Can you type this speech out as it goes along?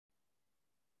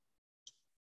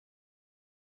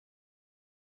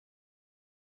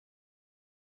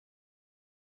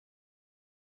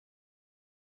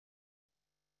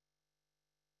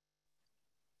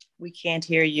We can't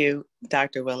hear you,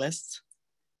 Dr. Willis.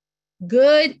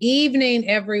 Good evening,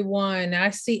 everyone.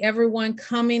 I see everyone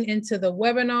coming into the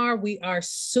webinar. We are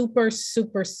super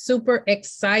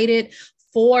excited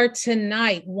for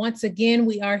tonight. Once again,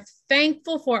 we are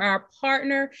thankful for our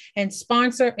partner and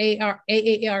sponsor,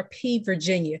 AARP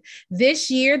Virginia.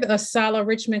 This year, the ASALH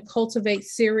Richmond Cultivate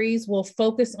series will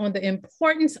focus on the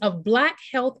importance of Black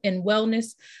health and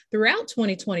wellness throughout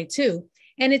 2022.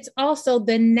 And it's also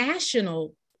the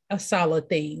national ASALH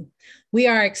theme. We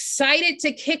are excited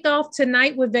to kick off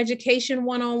tonight with Vegecation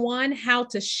 101, how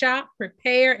to shop,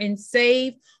 prepare, and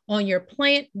save on your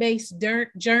plant-based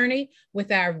journey with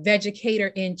our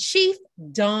Vegecator-in-Chief,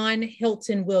 Dawn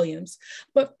Hilton Williams.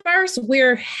 But first,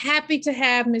 we're happy to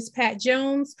have Ms. Pat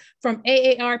Jones from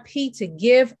AARP to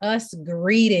give us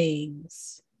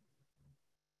greetings.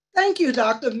 Thank you,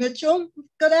 Dr. Mitchell.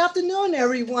 Good afternoon,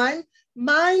 everyone.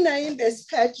 My name is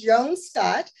Pat Jones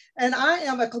Scott, and I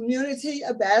am a community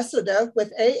ambassador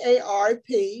with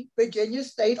AARP Virginia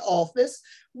State Office,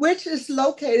 which is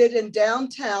located in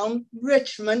downtown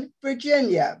Richmond,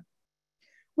 Virginia.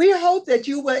 We hope that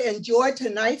you will enjoy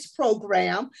tonight's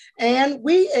program, and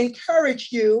we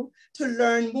encourage you to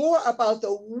learn more about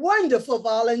the wonderful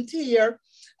volunteer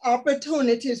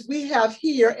opportunities we have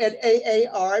here at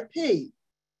AARP.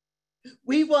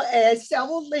 We will add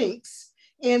several links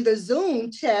in the Zoom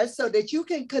chat so that you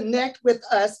can connect with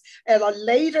us at a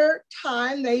later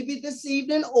time, maybe this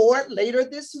evening or later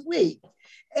this week.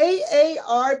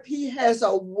 AARP has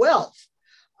a wealth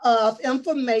of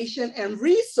information and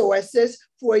resources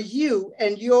for you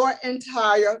and your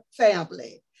entire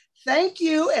family. Thank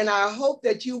you, and I hope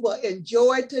that you will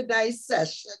enjoy tonight's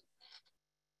session.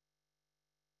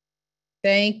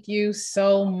 Thank you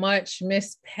so much,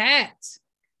 Miss Pat.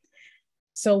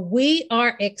 So we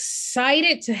are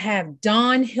excited to have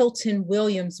Dawn Hilton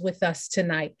Williams with us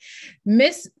tonight.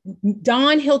 Miss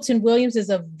Dawn Hilton Williams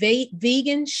is a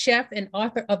vegan chef and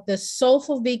author of the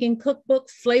Soulful Vegan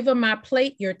Cookbook, Flavor My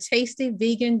Plate, Your Tasty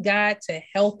Vegan Guide to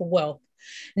Health Wealth.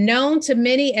 Known to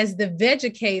many as the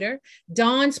Vegecator,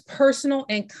 Dawn's personal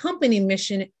and company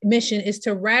mission is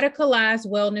to radicalize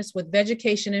wellness with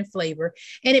vegetation and flavor,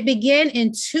 and it began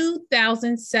in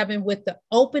 2007 with the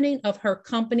opening of her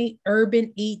company,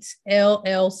 Urban Eats,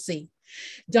 LLC.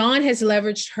 Dawn has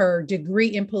leveraged her degree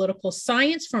in political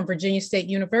science from Virginia State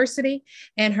University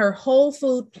and her whole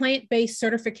food plant-based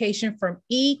certification from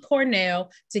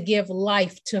Cornell to give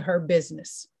life to her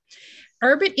business.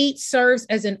 Urban Eats serves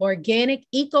as an organic,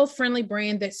 eco-friendly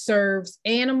brand that served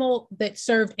animal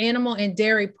and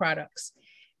dairy products.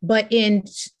 But in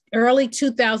early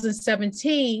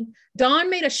 2017, Dawn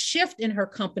made a shift in her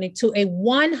company to a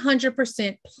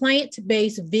 100%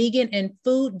 plant-based vegan and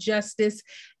food justice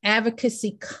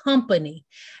advocacy company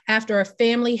after a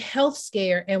family health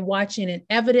scare and watching an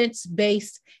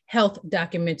evidence-based health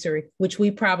documentary, which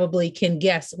we probably can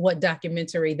guess what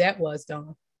documentary that was,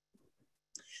 Dawn.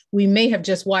 We may have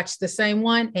just watched the same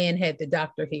one and had the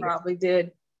doctor here. Probably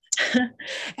did.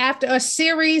 After a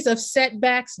series of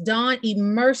setbacks, Dawn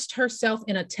immersed herself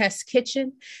in a test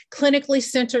kitchen, clinically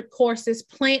centered courses,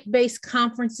 plant-based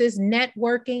conferences,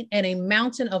 networking, and a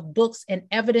mountain of books and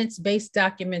evidence-based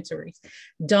documentaries.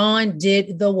 Dawn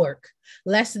did the work.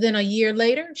 Less than a year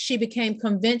later, she became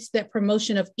convinced that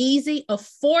promotion of easy,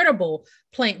 affordable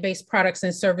plant-based products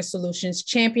and service solutions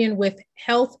championed with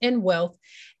health and wealth,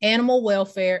 animal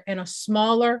welfare, and a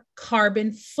smaller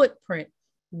carbon footprint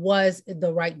was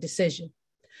the right decision.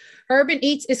 Urban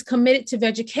Eats is committed to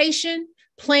vegetation,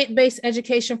 plant-based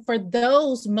education for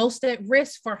those most at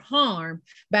risk for harm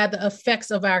by the effects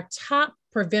of our top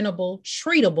preventable,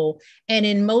 treatable, and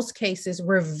in most cases,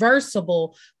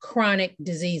 reversible chronic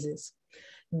diseases.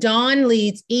 Dawn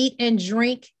leads Eat and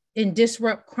Drink and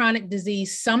Disrupt Chronic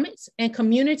Disease Summits and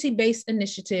community-based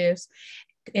initiatives,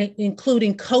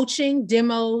 including coaching,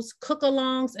 demos,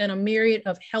 cook-alongs, and a myriad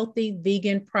of healthy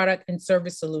vegan product and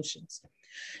service solutions.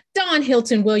 Dawn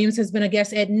Hilton Williams has been a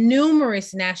guest at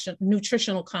numerous national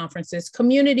nutritional conferences,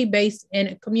 community-based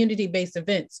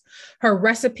events. Her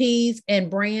recipes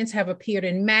and brands have appeared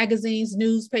in magazines,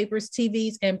 newspapers,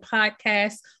 TVs, and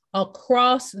podcasts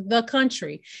across the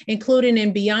country, including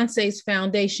in Beyonce's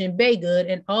foundation,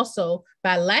 Baygood, and also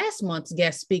by last month's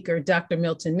guest speaker, Dr.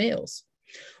 Milton Mills.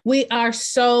 We are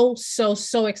so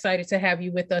excited to have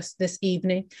you with us this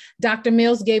evening. Dr.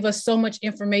 Mills gave us so much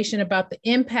information about the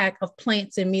impact of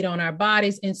plants and meat on our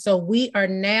bodies. And so we are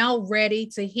now ready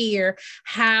to hear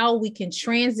how we can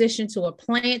transition to a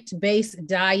plant-based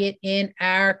diet in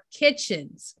our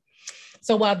kitchens.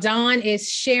 So while Dawn is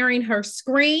sharing her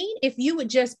screen, if you would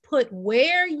just put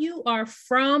where you are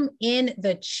from in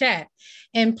the chat.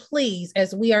 And please,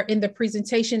 as we are in the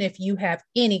presentation, if you have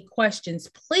any questions,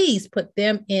 please put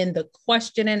them in the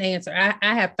question and answer.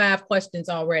 I have 5 questions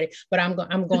already, but I'm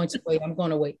going to wait. I'm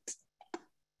going to wait.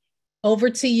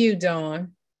 Over to you,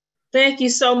 Dawn. Thank you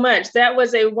so much. That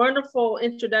was a wonderful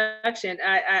introduction.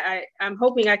 I'm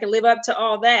hoping I can live up to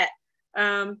all that.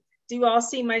 Do you all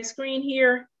see my screen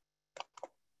here?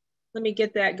 Let me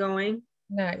get that going.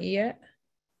 Not yet.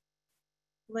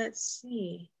 Let's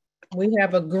see. We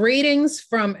have a greetings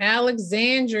from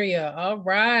Alexandria. All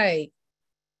right.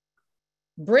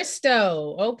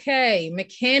 Bristow. Okay.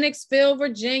 Mechanicsville,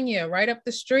 Virginia, right up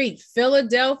the street.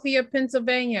 Philadelphia,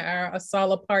 Pennsylvania. Our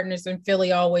ASALH partners in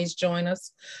Philly always join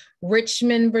us.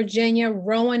 Richmond, Virginia,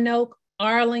 Roanoke,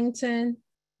 Arlington,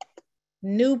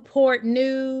 Newport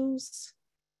News.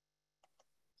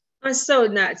 I'm so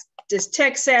not just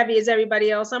tech savvy as everybody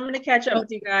else. I'm going to catch up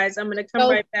with you guys. I'm going to come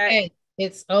right back.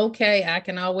 It's okay. I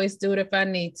can always do it if I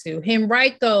need to.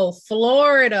 Henrico,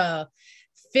 Florida,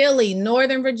 Philly,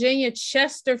 Northern Virginia,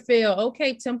 Chesterfield.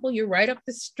 Okay, Temple, you're right up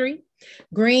the street.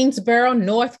 Greensboro,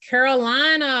 North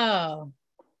Carolina.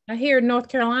 I hear North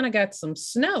Carolina got some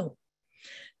snow.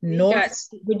 North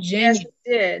Virginia. Yes,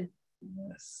 we did.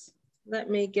 Yes. Let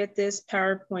me get this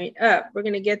PowerPoint up. We're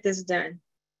going to get this done.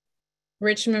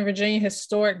 Richmond, Virginia,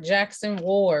 historic Jackson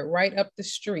Ward, right up the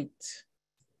street.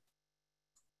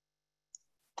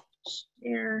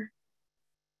 Share.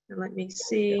 And let me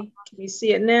see. Can you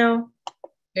see it now?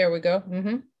 There we go.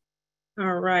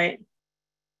 All right.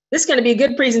 This is going to be a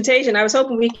good presentation. I was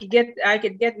hoping I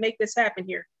could make this happen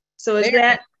here. So is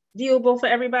that viewable for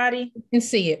everybody? You can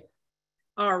see it.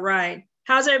 All right.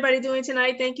 How's everybody doing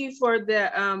tonight? Thank you for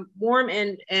the warm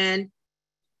and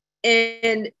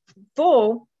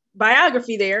full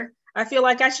biography there. I feel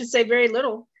like I should say very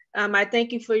little. I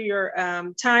thank you for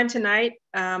your time tonight.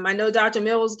 I know Dr.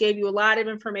 Mills gave you a lot of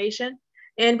information,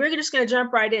 and we're just going to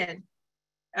jump right in.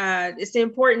 It's the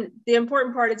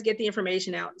important part is to get the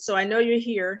information out. So I know you're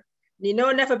here. You know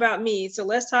enough about me, so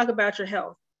let's talk about your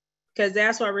health, because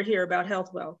that's why we're here, about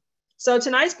health wealth. So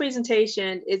tonight's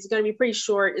presentation is going to be pretty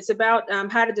short. It's about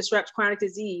how to disrupt chronic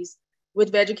disease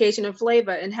with vegetation and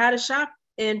flavor, and how to shop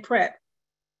and prep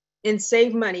and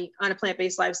save money on a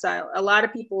plant-based lifestyle. A lot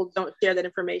of people don't share that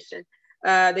information.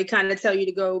 They kind of tell you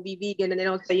to go be vegan, and they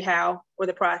don't tell you how or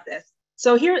the process.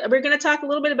 So here, we're going to talk a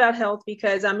little bit about health,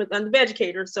 because I'm the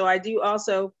vegecator. So I do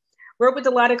also work with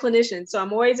a lot of clinicians. So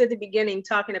I'm always at the beginning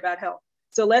talking about health.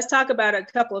 So let's talk about a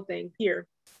couple of things here.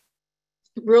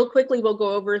 Real quickly, we'll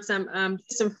go over some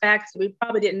facts we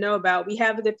probably didn't know about. We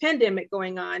have the pandemic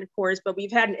going on, of course, but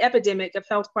we've had an epidemic of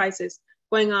health crisis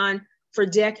going on for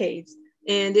decades.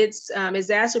 And it's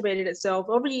exacerbated itself.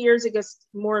 Over the years, it gets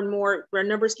more and more, where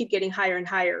numbers keep getting higher and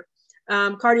higher.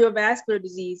 Cardiovascular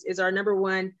disease is our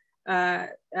 #1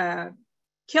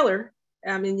 killer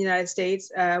in the United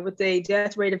States, with a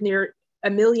death rate of near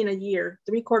 1 million a year,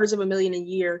 750,000 a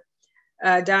year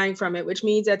dying from it, which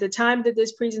means at the time that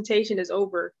this presentation is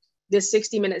over, this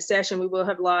 60-minute session, we will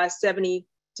have lost 70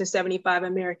 to 75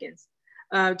 Americans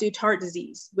due to heart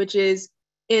disease, which is,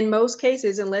 in most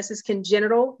cases, unless it's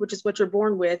congenital, which is what you're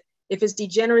born with, if it's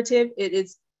degenerative, it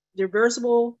is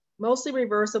reversible, mostly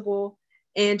reversible,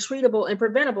 and treatable and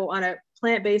preventable on a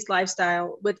plant-based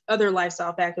lifestyle with other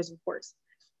lifestyle factors, of course.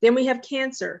 Then we have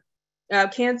cancer.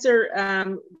 Cancer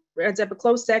ends up a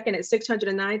close second at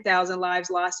 609,000 lives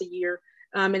lost a year.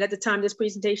 And at the time this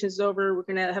presentation is over, we're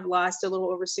gonna have lost a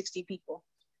little over 60 people.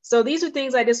 So these are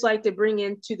things I just like to bring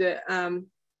into the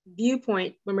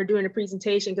viewpoint when we're doing a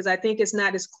presentation, because I think it's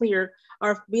not as clear.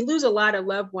 We lose a lot of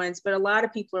loved ones, but a lot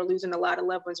of people are losing a lot of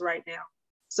loved ones right now.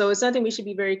 So it's something we should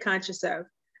be very conscious of.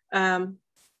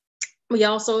 We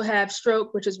also have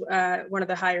stroke, which is one of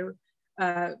the higher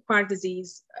chronic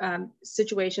disease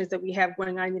situations that we have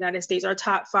going on in the United States. Our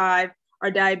top 5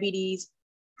 are diabetes,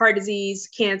 heart disease,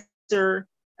 cancer,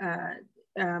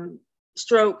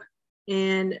 stroke,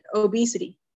 and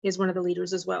obesity is one of the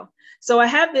leaders as well. So I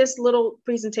have this little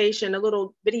presentation, a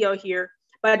little video here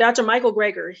by Dr. Michael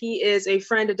Greger. He is a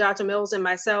friend of Dr. Mills and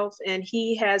myself, and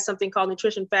he has something called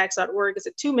nutritionfacts.org. It's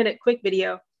a 2-minute quick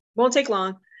video, won't take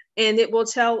long, and it will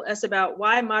tell us about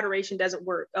why moderation doesn't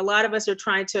work. A lot of us are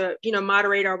trying to,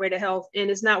 moderate our way to health,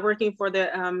 and it's not working for the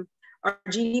our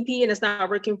GDP, and it's not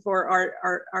working for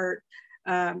our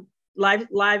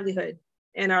livelihood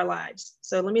and our lives.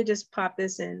 So let me just pop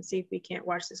this in and see if we can't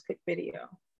watch this quick video.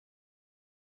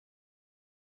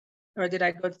 Or did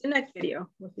I go to the next video?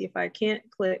 We'll see if I can't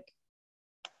click.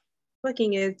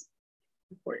 Clicking is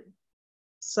important.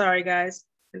 Sorry, guys.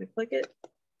 I'm gonna click it.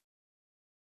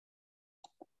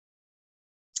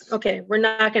 Okay, we're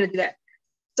not going to do that.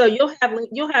 So you'll have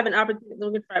an opportunity.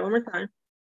 Let me try it one more time.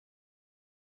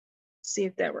 See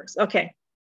if that works. Okay.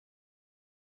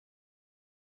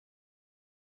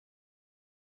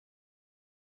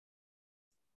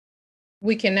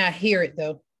 We cannot hear it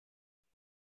though.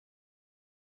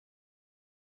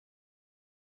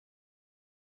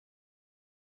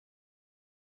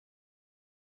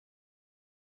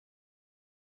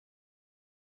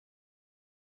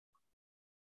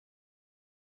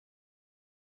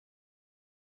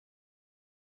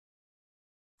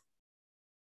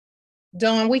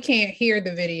 Dawn, we can't hear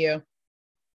the video.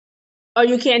 Oh,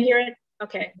 you can't hear it?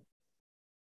 Okay.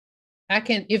 I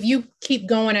can, if you keep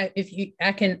going,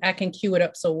 I can cue it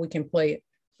up so we can play it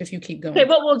if you keep going. Okay,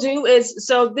 what we'll do is,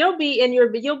 so there'll be in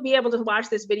your, you'll be able to watch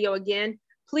this video again.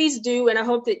 Please do, and I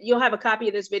hope that you'll have a copy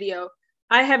of this video.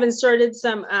 I have inserted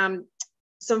some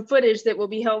footage that will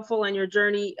be helpful on your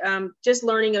journey, just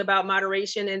learning about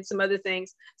moderation and some other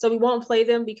things. So we won't play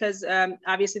them because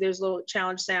obviously there's a little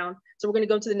challenge sound. So we're gonna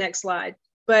go to the next slide.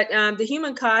 But the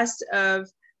human cost of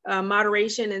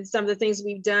moderation and some of the things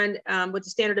we've done with the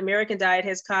standard American diet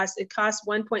cost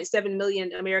 1.7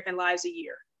 million American lives a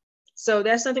year. So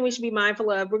that's something we should be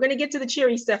mindful of. We're gonna get to the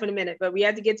cheery stuff in a minute, but we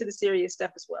have to get to the serious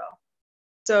stuff as well.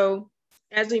 So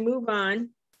as we move on,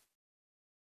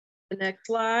 the next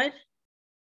slide.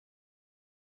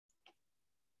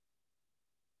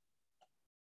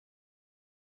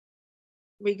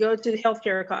 We go to the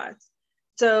healthcare costs.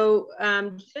 So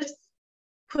just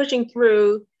pushing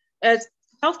through, as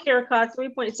healthcare costs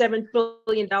 $3.7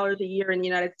 trillion a year in the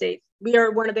United States. We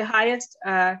are one of the highest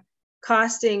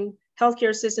costing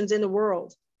healthcare systems in the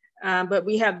world. But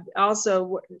we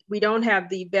don't have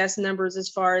the best numbers as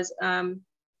far as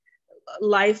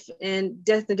life and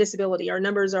death and disability. Our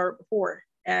numbers are poor,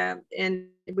 but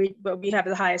we have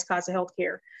the highest cost of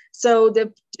healthcare. So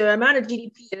the amount of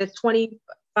GDP is 25%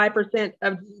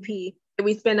 of GDP that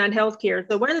we spend on healthcare.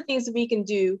 So one of the things that we can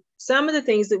do, some of the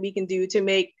things that we can do to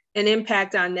make an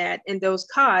impact on that and those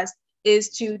costs is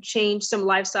to change some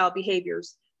lifestyle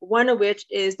behaviors. One of which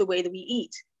is the way that we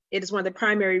eat. It is one of the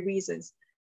primary reasons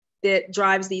that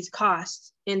drives these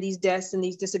costs and these deaths and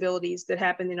these disabilities that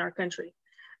happen in our country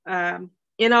and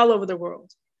all over the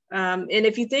world. And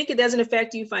if you think it doesn't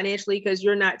affect you financially because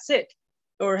you're not sick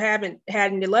or haven't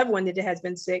had any loved one that has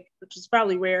been sick, which is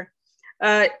probably rare,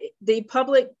 the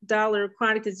public dollar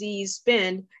chronic disease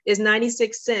spend is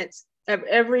 96 cents of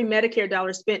every Medicare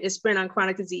dollar spent is spent on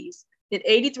chronic disease, and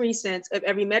 83 cents of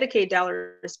every Medicaid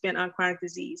dollar is spent on chronic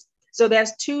disease. So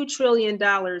that's $2 trillion,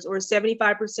 or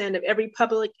 75% of every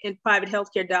public and private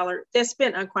healthcare dollar that's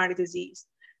spent on chronic disease.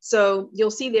 So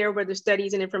you'll see there where the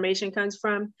studies and information comes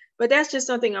from, but that's just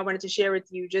something I wanted to share with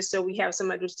you just so we have some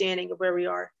understanding of where we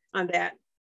are on that.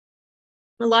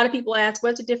 A lot of people ask,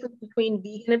 what's the difference between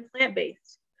vegan and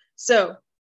plant-based? So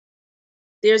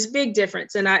there's a big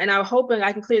difference, and I'm hoping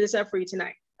I can clear this up for you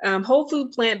tonight. Whole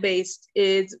food plant-based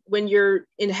is when you're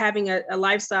having a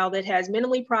lifestyle that has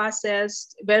minimally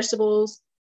processed vegetables,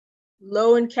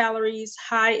 low in calories,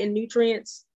 high in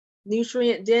nutrients,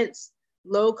 nutrient dense,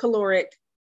 low caloric,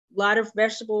 a lot of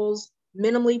vegetables,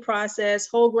 minimally processed,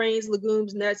 whole grains,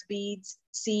 legumes, nuts, beans,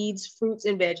 seeds, fruits,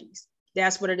 and veggies.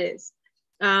 That's what it is.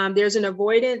 There's an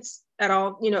avoidance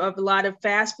of a lot of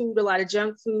fast food, a lot of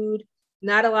junk food,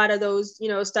 not a lot of those,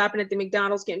 stopping at the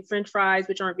McDonald's getting French fries,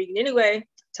 which aren't vegan anyway.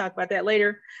 Talk about that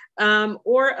later.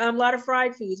 Or a lot of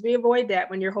fried foods. We avoid that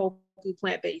when you're whole food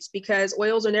plant-based because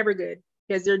oils are never good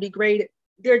because they're degraded.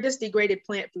 They're just degraded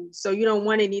plant foods. So you don't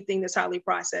want anything that's highly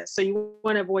processed. So you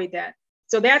want to avoid that.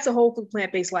 So that's a whole food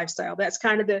plant-based lifestyle. That's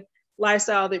kind of the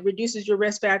lifestyle that reduces your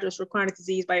risk factors for chronic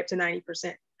disease by up to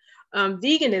 90%.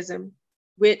 Veganism,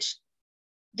 which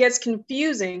gets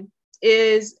confusing,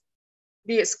 is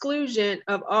the exclusion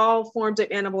of all forms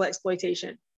of animal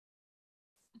exploitation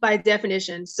by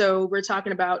definition. So we're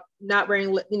talking about not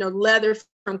wearing, leather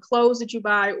from clothes that you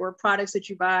buy or products that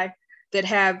you buy that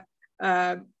have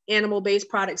animal-based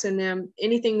products in them,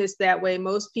 anything that's that way.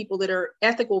 Most people that are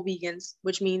ethical vegans,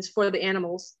 which means for the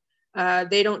animals,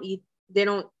 they don't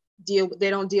deal with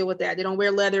that. They don't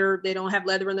wear leather. They don't have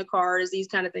leather in the cars, these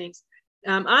kind of things.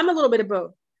 I'm a little bit of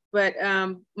both. But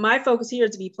my focus here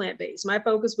is to be plant-based. My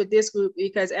focus with this group,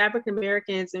 because African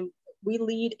Americans, and we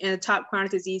lead in the top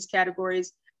chronic disease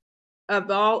categories of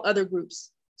all other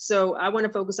groups. So I want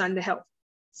to focus on the health.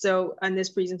 So on this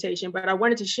presentation, but I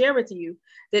wanted to share with you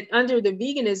that under the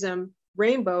veganism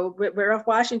rainbow, where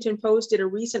Washington Post did a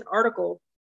recent article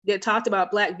that talked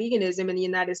about Black veganism in the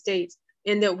United States,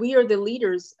 and that we are the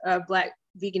leaders of Black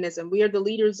veganism. We are the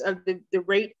leaders of the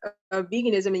rate of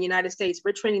veganism in the United States.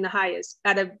 We're trending the highest.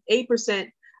 Out of 8%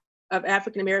 of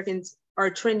African Americans are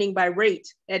trending by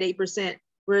rate at 8%,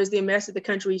 whereas the rest of the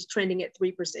country is trending at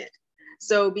 3%.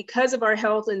 So because of our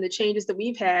health and the changes that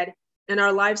we've had in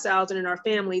our lifestyles and in our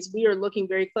families, we are looking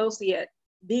very closely at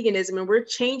veganism, and we're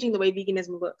changing the way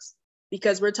veganism looks,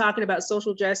 because we're talking about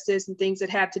social justice and things that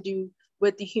have to do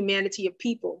with the humanity of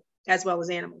people as well as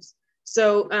animals.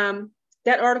 So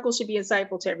that article should be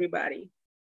insightful to everybody.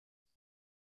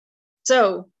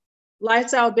 So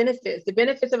lifestyle benefits, the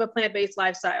benefits of a plant-based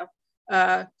lifestyle,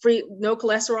 free, no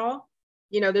cholesterol.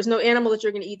 You know, there's no animal that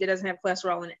you're going to eat that doesn't have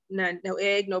cholesterol in it. None, no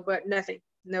egg, no butter, nothing.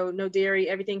 No dairy,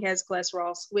 everything has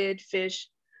cholesterol. Squid, fish,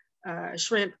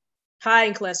 shrimp, high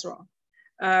in cholesterol.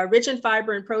 Rich in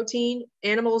fiber and protein.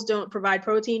 Animals don't provide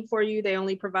protein for you. They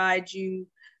only provide you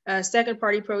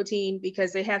second-party protein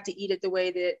because they have to eat it the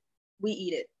way that we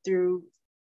eat it, through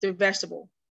the vegetable.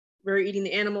 We're eating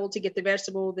the animal to get the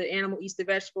vegetable. The animal eats the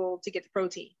vegetable to get the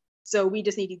protein. So we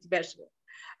just need to eat the vegetable.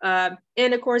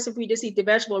 And of course, if we just eat the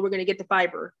vegetable, we're going to get the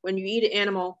fiber. When you eat an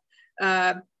animal,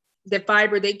 the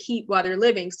fiber they keep while they're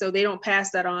living, so they don't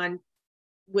pass that on.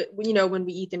 You know, when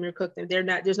we eat them or cook them,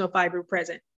 there's no fiber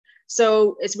present.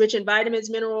 So it's rich in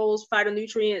vitamins, minerals,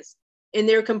 phytonutrients, and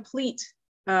they're complete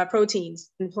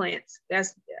proteins in plants.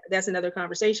 That's another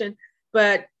conversation.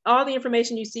 But all the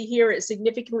information you see here, it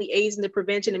significantly aids in the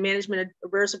prevention and management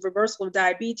of reversal of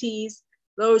diabetes,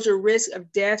 lowers your risk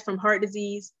of death from heart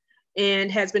disease,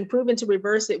 and has been proven to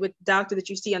reverse it with the doctor that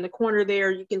you see on the corner there.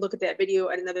 You can look at that video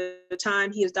at another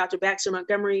time. He is Dr. Baxter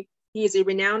Montgomery. He is a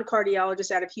renowned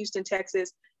cardiologist out of Houston,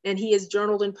 Texas, and he is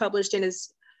journaled and published in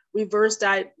his reverse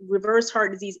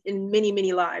heart disease in many,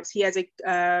 many lives. He has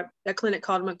a clinic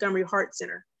called Montgomery Heart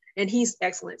Center, and he's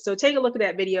excellent. So take a look at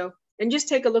that video and just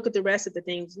take a look at the rest of the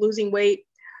things. Losing weight,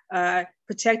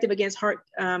 protective against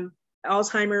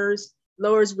Alzheimer's,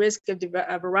 lowers risk of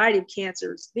a variety of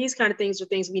cancers. These kind of things are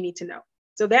things we need to know.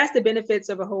 So that's the benefits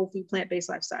of a whole food plant-based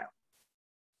lifestyle.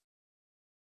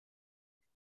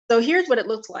 So here's what it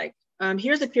looks like.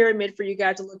 Here's a pyramid for you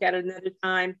guys to look at another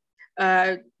time.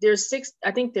 There's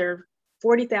I think there are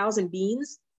 40,000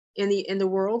 beans in the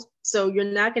world. So you're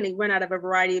not going to run out of a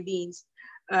variety of beans.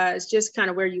 It's just kind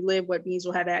of where you live, what beans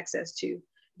you'll have access to.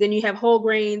 Then you have whole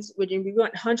grains, which we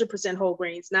want 100% whole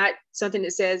grains, not something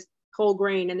that says whole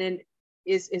grain and then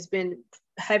it's been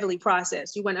heavily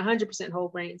processed. You want 100% whole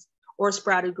grains or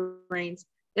sprouted grains.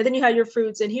 And then you have your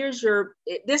fruits. And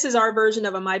this is our version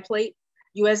of a My Plate,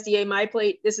 USDA My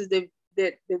Plate. This is the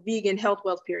vegan health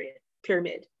wealth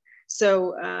pyramid.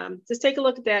 So just take a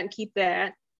look at that and keep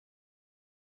that.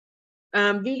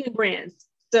 Vegan brands.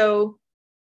 So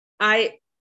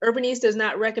Urbanese does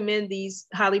not recommend these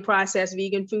highly processed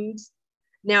vegan foods.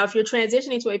 Now, if you're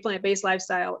transitioning to a plant-based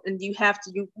lifestyle and you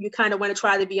kind of want to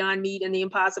try the Beyond Meat and the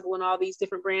Impossible and all these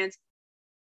different brands,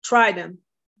 try them.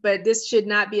 But this should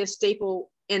not be a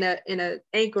staple in a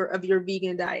anchor of your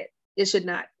vegan diet. It should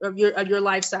not, of your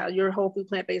lifestyle, your whole food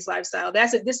plant-based lifestyle.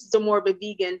 This is more of a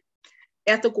vegan,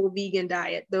 ethical vegan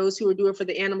diet. Those who are doing it for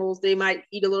the animals, they might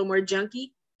eat a little more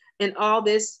junky. And all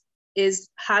this is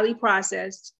highly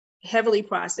processed, heavily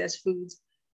processed foods.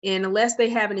 And unless they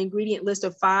have an ingredient list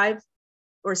of 5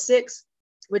 or 6,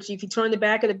 which if you turn the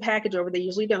back of the package over, they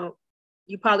usually don't,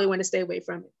 you probably want to stay away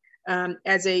from it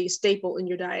as a staple in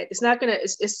your diet.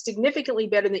 It's significantly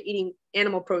better than eating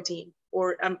animal protein,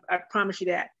 or I promise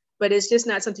you that, but it's just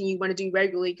not something you want to do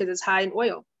regularly because it's high in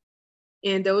oil.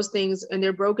 And those things, and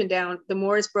they're broken down, the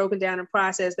more it's broken down and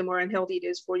processed, the more unhealthy it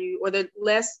is for you, or the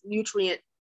less nutrient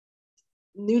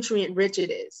rich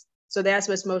it is. So that's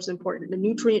what's most important, the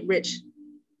nutrient rich,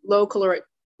 low caloric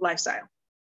lifestyle.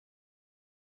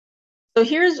 So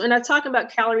when I talk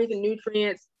about calories and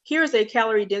nutrients, here's a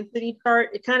calorie density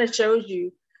chart. It kind of shows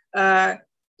you,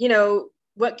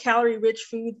 what calorie rich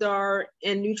foods are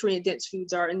and nutrient dense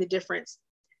foods are, and the difference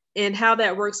and how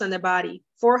that works on the body.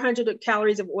 400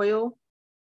 calories of oil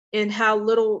and how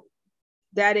little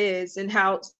that is and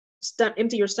how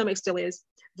empty your stomach still is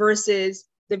versus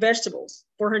the vegetables,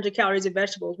 400 calories of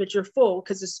vegetables, but you're full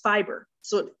because it's fiber.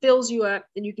 So it fills you up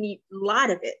and you can eat a lot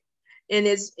of it. And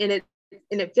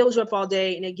it fills you up all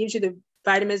day, and it gives you the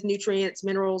vitamins, nutrients,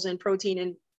 minerals, and protein,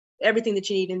 and everything that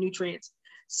you need in nutrients.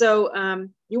 So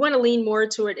you want to lean more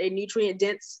toward a nutrient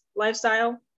dense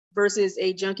lifestyle versus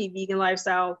a junky vegan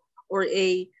lifestyle, or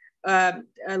a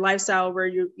lifestyle where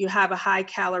you have a high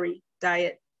calorie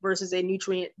diet versus a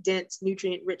nutrient dense,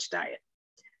 nutrient rich diet.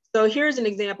 So here's an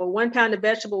example. 1 pound of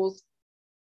vegetables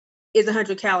is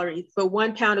 100 calories, but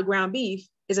 1 pound of ground beef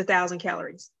is 1,000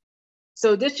 calories.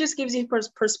 So this just gives you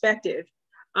perspective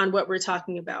on what we're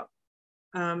talking about.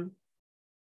 Now,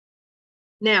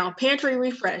 pantry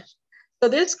refresh. So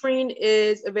this screen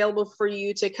is available for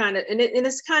you to kind of, and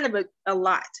it's kind of a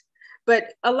lot,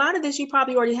 But a lot of this you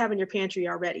probably already have in your pantry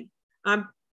already.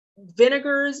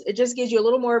 Vinegars, it just gives you a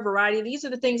little more variety. These are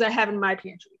the things I have in my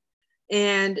pantry.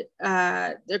 And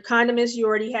the condiments you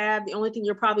already have. The only thing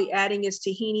you're probably adding is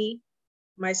tahini.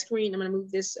 My screen, I'm going to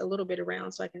move this a little bit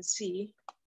around so I can see.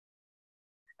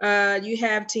 You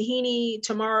have tahini,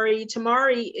 tamari.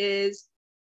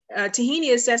 Tahini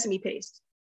is sesame paste.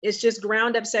 It's just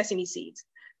ground up sesame seeds.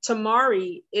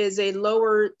 Tamari is a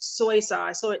lower soy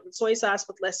sauce, soy sauce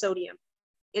with less sodium.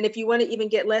 And if you want to even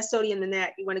get less sodium than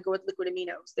that, you want to go with liquid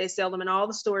aminos. They sell them in all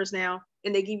the stores now,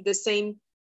 and they give you the same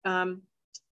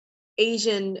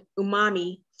Asian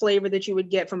umami flavor that you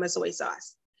would get from a soy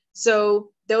sauce.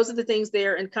 So those are the things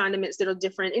there and condiments that are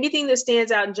different. Anything that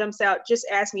stands out and jumps out, just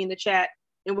ask me in the chat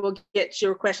and we'll get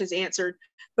your questions answered.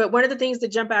 But one of the things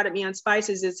that jump out at me on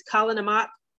spices is kala namak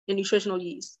and nutritional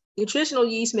yeast. Nutritional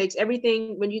yeast makes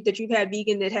everything that you've had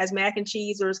vegan that has mac and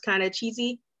cheese or is kind of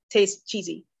cheesy, taste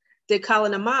cheesy. The kala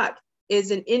namak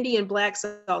is an Indian black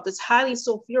salt. It's highly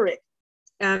sulfuric.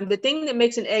 The thing that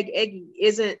makes an egg eggy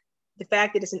isn't the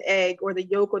fact that it's an egg or the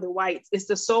yolk or the whites, it's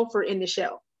the sulfur in the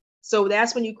shell. So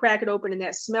that's when you crack it open and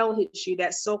that smell hits you,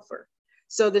 that sulfur.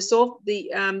 So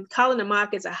the kala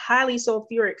namak is a highly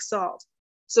sulfuric salt.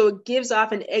 So it gives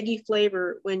off an eggy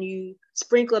flavor when you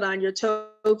sprinkle it on your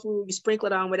tofu, you sprinkle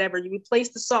it on whatever, you replace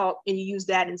the salt and you use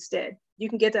that instead. You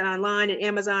can get that online at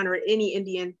Amazon or any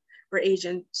Indian or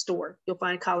Asian store. You'll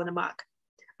find kala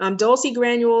namak. Dulce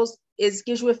granules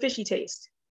gives you a fishy taste.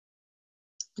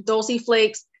 Dulce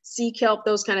flakes, sea kelp,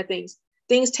 those kind of things.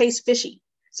 Things taste fishy.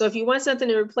 So if you want something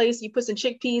to replace, you put some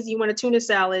chickpeas, you want a tuna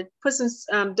salad, put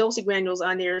some dulce granules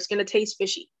on there. It's going to taste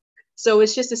fishy. So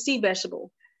it's just a sea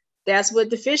vegetable. That's what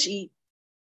the fish eat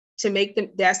to make them.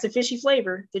 That's the fishy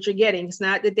flavor that you're getting. It's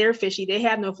not that they're fishy. They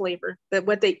have no flavor, but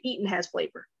what they've eaten has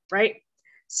flavor, right?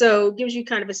 So it gives you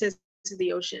kind of a sense of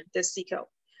the ocean, that's sea kelp.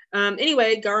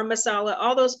 Anyway, garam masala,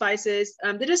 all those spices,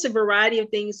 they're just a variety of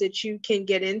things that you can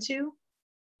get into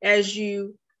as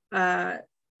you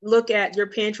look at your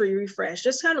pantry refresh.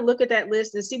 Just kind of look at that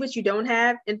list and see what you don't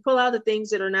have and pull out the things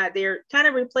that are not there, kind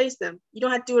of replace them. You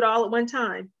don't have to do it all at one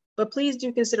time, but please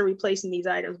do consider replacing these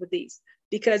items with these,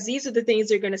 because these are the things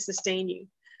that are going to sustain you.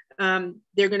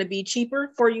 They're going to be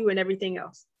cheaper for you and everything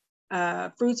else.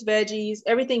 Fruits, veggies,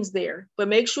 everything's there. But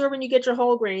make sure when you get your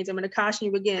whole grains, I'm going to caution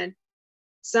you again,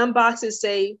 some boxes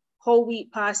say whole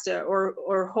wheat pasta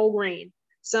or whole grain.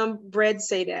 Some breads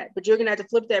say that, but you're going to have to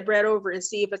flip that bread over and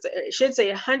see if it should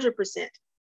say 100%,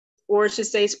 or it should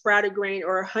say sprouted grain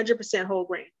or 100% whole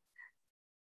grain.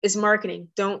 It's marketing.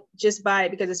 Don't just buy it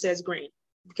because it says grain.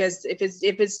 Because if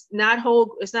it's not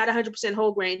whole, it's not 100%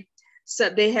 whole grain.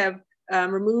 So they have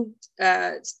removed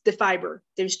the fiber.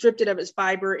 They've stripped it of its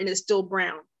fiber and it's still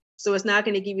brown. So it's not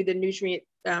going to give you the nutrient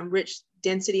rich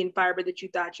density and fiber that you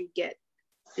thought you'd get.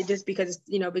 Just because,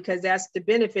 because that's the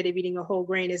benefit of eating a whole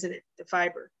grain, isn't it? The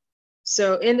fiber.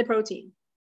 So, and the protein.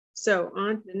 So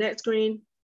on to the next screen.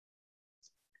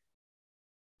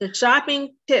 The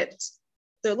shopping tips.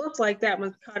 So it looks like that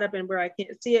one's caught up in where I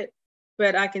can't see it,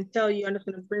 but I can tell you, I'm just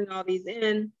going to bring all these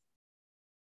in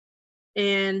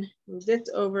and move this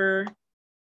over.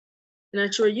 And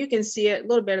I'm sure you can see it a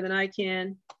little better than I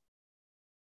can.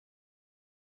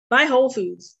 Buy whole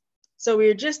foods. So we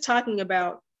were just talking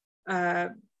about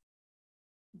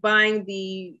buying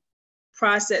the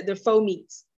faux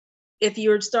meats. If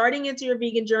you're starting into your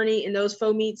vegan journey and those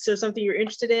faux meats are something you're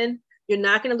interested in, you're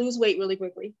not going to lose weight really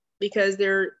quickly because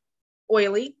they're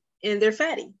oily and they're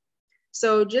fatty.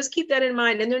 So just keep that in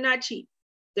mind. And they're not cheap.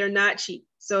 They're not cheap.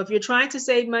 So if you're trying to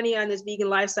save money on this vegan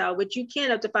lifestyle, which you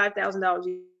can up to $5,000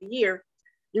 a year,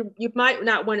 you might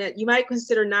not want to, you might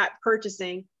consider not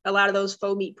purchasing a lot of those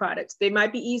faux meat products. They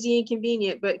might be easy and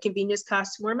convenient, but convenience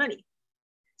costs more money.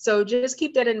 So just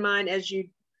keep that in mind as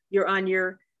you're on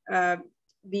your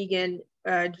vegan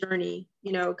journey,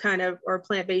 or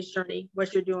plant-based journey,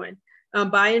 what you're doing.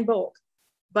 Buy in bulk.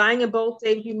 Buying in bulk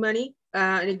saves you money.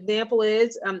 An example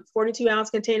is 42-ounce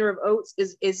container of oats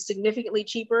is significantly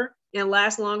cheaper and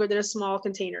lasts longer than a small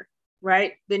container,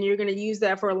 right? Then you're going to use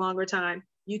that for a longer time.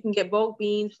 You can get bulk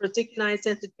beans for 69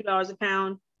 cents to $2 a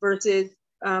pound versus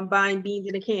buying beans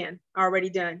in a can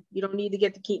already done. You don't need to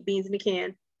get the beans in a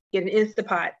can. Get an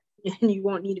Instapot and you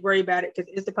won't need to worry about it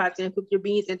because Instapot's going to cook your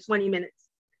beans in 20 minutes.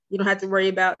 You don't have to worry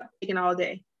about taking all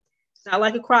day. It's not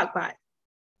like a crock pot.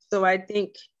 So I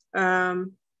think,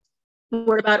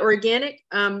 what about organic?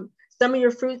 Some of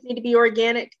your fruits need to be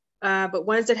organic, but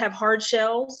ones that have hard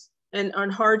shells, and on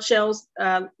hard shells,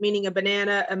 meaning a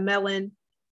banana, a melon,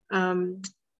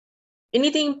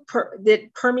 anything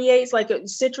that permeates, like a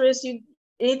citrus,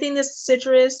 anything that's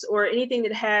citrus or anything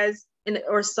that has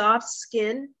or soft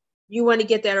skin, you want to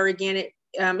get that organic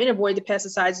and avoid the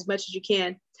pesticides as much as you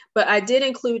can. But I did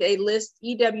include a list.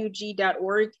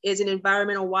 EWG.org is an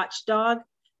environmental watchdog,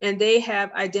 and they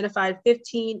have identified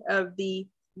 15 of the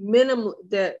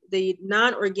the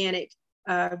non-organic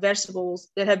vegetables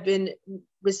that have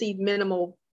received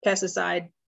minimal pesticide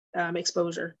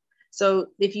exposure. So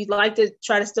if you'd like to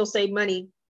try to still save money,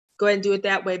 go ahead and do it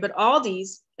that way. But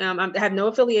Aldi's, I have no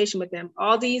affiliation with them.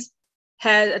 Aldi's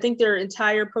has, I think their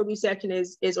entire produce section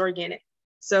is organic.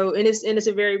 So, and it's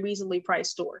a very reasonably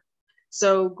priced store.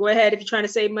 So go ahead, if you're trying to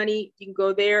save money, you can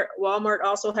go there. Walmart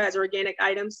also has organic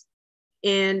items,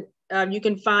 and you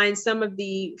can find some of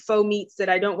the faux meats that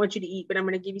I don't want you to eat, but I'm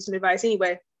going to give you some advice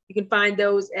anyway. You can find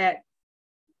those at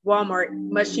Walmart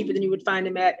much cheaper than you would find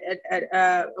them at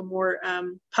a more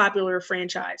popular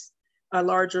franchise, a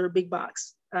larger big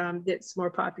box that's more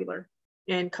popular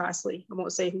and costly. I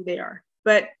won't say who they are,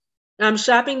 but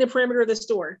shopping the perimeter of the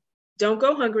store. Don't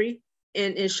go hungry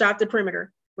and shop the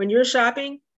perimeter. When you're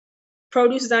shopping,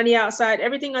 produce is on the outside.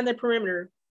 Everything on the perimeter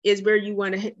is where you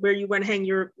want to hang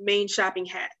your main shopping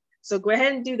hat. So go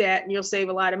ahead and do that, and you'll save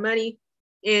a lot of money,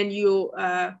 and you'll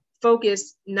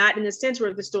focus not in the center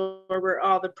of the store where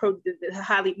all the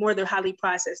highly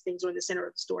processed things are in the center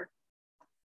of the store.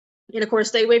 And of course,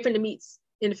 stay away from the meats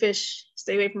and the fish.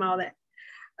 Stay away from all that.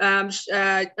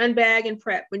 Unbag and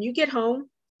prep. When you get home,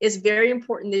 it's very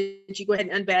important that you go ahead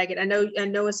and unbag it. I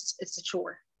know it's a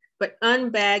chore, but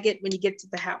unbag it when you get to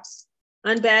the house.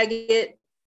 Unbag it,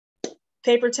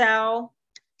 paper towel,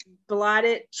 blot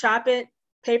it, chop it,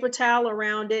 paper towel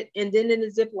around it, and then in a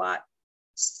Ziploc.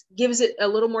 Gives it a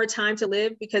little more time to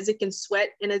live because it can sweat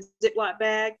in a Ziploc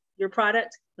bag, your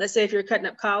product. Let's say if you're cutting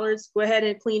up collards, go ahead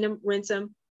and clean them, rinse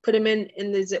them, put them in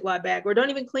the Ziploc bag, or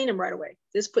don't even clean them right away.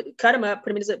 Just cut them up, put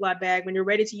them in a Ziploc bag. When you're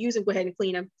ready to use them, go ahead and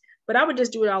clean them. But I would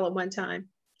just do it all at one time.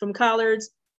 From collards,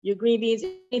 your green beans,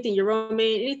 anything, your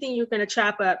romaine, anything you're going to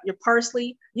chop up, your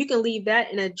parsley, you can leave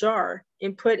that in a jar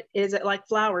and like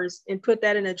flowers, and put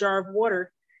that in a jar of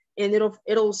water, and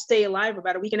it'll stay alive for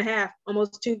about a week and a half,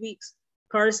 almost 2 weeks.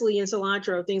 Parsley and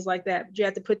cilantro, things like that. But you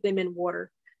have to put them in water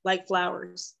like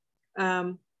flowers.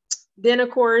 Then of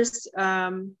course,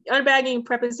 unbagging and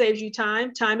prepping saves you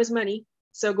time. Time is money.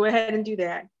 So go ahead and do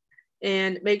that.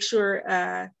 And make sure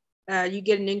you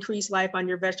get an increased life on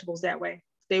your vegetables that way.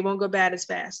 They won't go bad as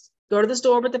fast. Go to the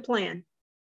store with a plan.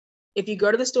 If you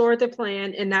go to the store with a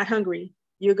plan and not hungry,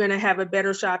 you're going to have a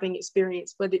better shopping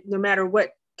experience, but no matter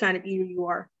what kind of eater you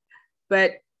are.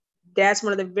 But that's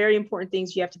one of the very important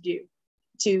things you have to do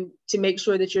to make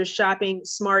sure that you're shopping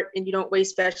smart and you don't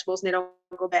waste vegetables and they don't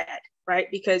go bad, right?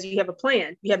 Because you have a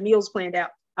plan, you have meals planned out.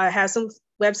 I have some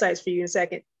websites for you in a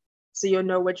second, so you'll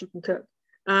know what you can cook.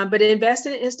 But invest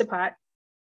in an Instapot.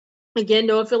 Again,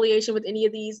 no affiliation with any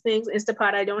of these things.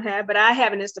 Instapot I don't have, but I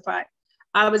have an Instapot.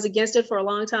 I was against it for a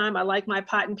long time. I like my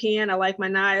pot and pan. I like my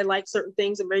knife. I like certain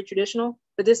things. I'm very traditional.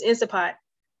 But this Instapot,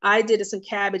 I did some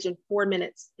cabbage in 4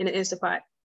 minutes in an Instapot.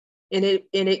 And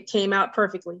it came out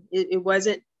perfectly. It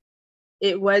wasn't,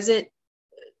 it was the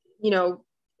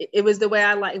way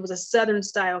I like. It was a Southern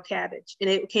style cabbage, and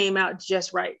it came out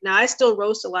just right. Now I still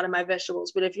roast a lot of my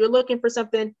vegetables, but if you're looking for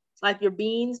something like your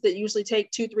beans that usually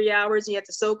take 2-3 hours and you have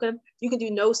to soak them, you can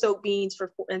do no soak beans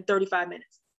in 35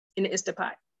 minutes in the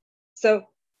Instapot. So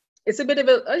it's a bit of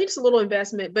just a little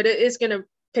investment, but it's going to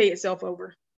pay itself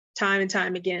over time and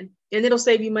time again. And it'll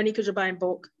save you money because you're buying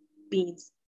bulk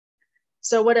beans.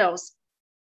 So what else?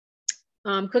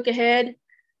 Cook ahead.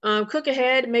 Cook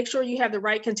ahead. Make sure you have the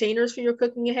right containers for your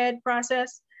cooking ahead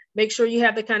process. Make sure you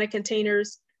have the kind of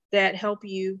containers that help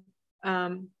you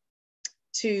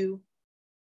to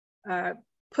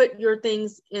put your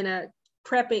things in a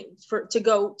prepping for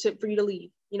you to leave.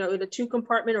 In a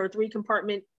 2-compartment or a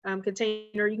 3-compartment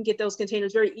container. You can get those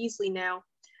containers very easily now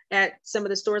at some of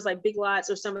the stores like Big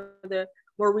Lots or some of the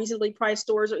more reasonably priced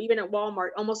stores, or even at Walmart.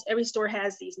 Almost every store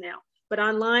has these now. But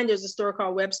online, there's a store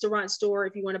called Webstaurant Store.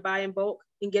 If you want to buy in bulk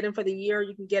and get them for the year,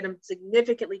 you can get them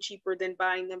significantly cheaper than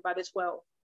buying them by the 12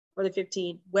 or the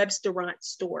 15. Webstaurant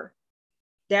Store.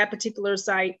 That particular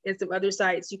site and some other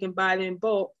sites, you can buy them in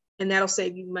bulk, and that'll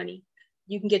save you money.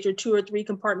 You can get your 2 or 3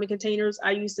 compartment containers.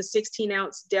 I use the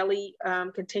 16-ounce deli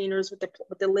containers with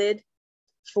the lid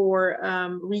for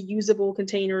reusable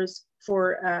containers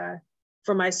for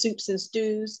my soups and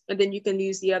stews. And then you can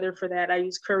use the other for that. I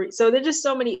use curry. So there's just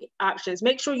so many options.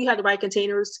 Make sure you have the right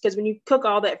containers, because when you cook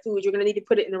all that food, you're going to need to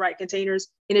put it in the right containers,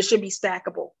 and it should be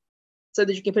stackable so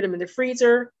that you can put them in the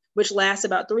freezer, which lasts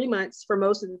about 3 months for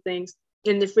most of the things,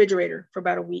 in the refrigerator for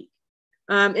about a week.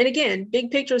 And again, big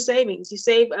picture savings. You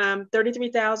save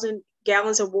 33,000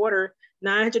 gallons of water,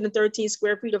 913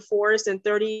 square feet of forest, and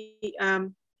 30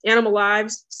 animal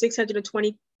lives,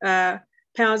 620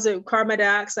 pounds of carbon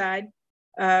dioxide,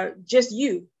 just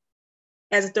you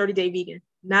as a 30-day vegan,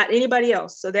 not anybody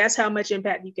else. So that's how much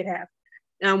impact you could have.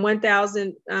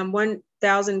 1,000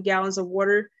 gallons of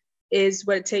water is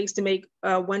what it takes to make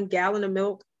 1 gallon of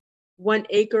milk.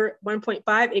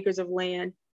 1.5 acres of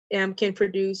land can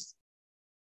produce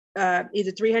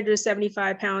either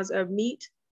 375 pounds of meat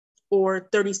or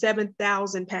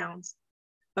 37,000 pounds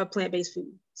of plant-based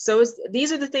food. So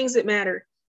these are the things that matter,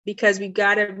 because we've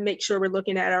got to make sure we're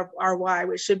looking at our why,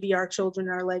 which should be our children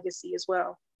and our legacy as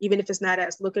well. Even if it's not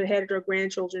us, look ahead at our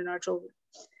grandchildren and our children.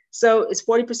 So it's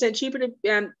 40% cheaper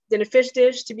than a fish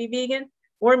dish to be vegan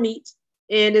or meat,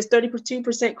 and it's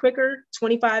 32% quicker,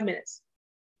 25 minutes.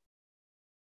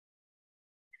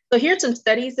 So here's some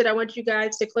studies that I want you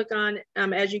guys to click on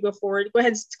as you go forward. Go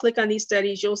ahead and click on these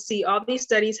studies. You'll see all these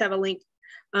studies have a link.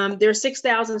 There are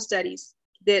 6,000 studies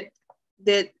that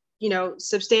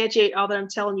substantiate all that I'm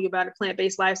telling you about a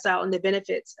plant-based lifestyle and the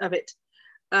benefits of it.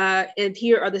 And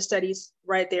here are the studies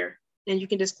right there. And you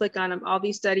can just click on them. All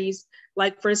these studies,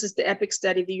 like for instance, the EPIC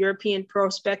study, the European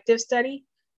Prospective Study,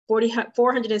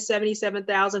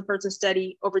 477,000 person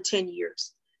study over 10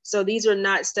 years. So these are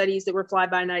not studies that were fly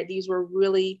by night. These were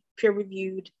really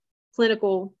peer-reviewed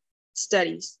clinical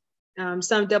studies.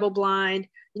 Some double-blind.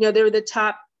 They were the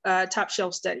top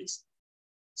shelf studies.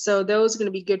 So those are going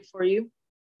to be good for you.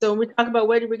 So when we talk about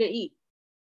what are we going to eat,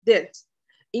 this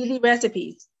easy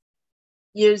recipes.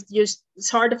 It's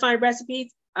hard to find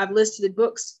recipes. I've listed the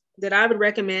books that I would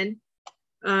recommend.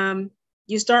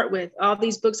 You start with. All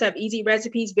these books have easy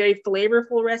recipes, very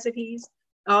flavorful recipes.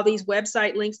 All these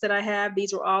website links that I have,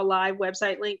 these are all live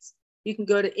website links. You can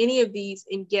go to any of these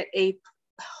and get a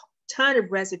ton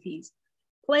of recipes.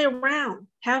 Play around,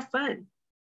 have fun.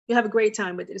 You'll have a great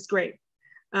time with it. It's great.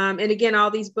 And again, all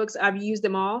these books, I've used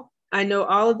them all. I know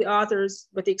all of the authors,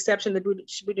 with the exception of the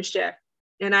Buddha Chef,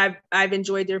 and I've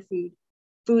enjoyed their food.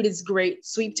 Food is great.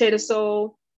 Sweet Potato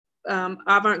Soul,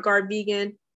 Avant-Garde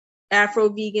Vegan, Afro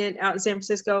Vegan out in San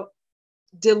Francisco.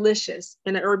 Delicious.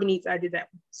 And the Urban Eats, I did that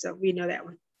one. So we know that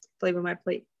one. Flavor My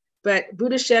Plate. But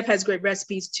Buddha Chef has great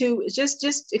recipes too. It's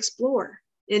just explore.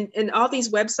 And all these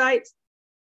websites,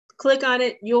 click on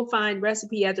it, you'll find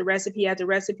recipe after recipe after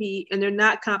recipe, and they're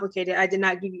not complicated. I did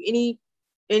not give you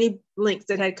any links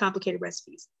that had complicated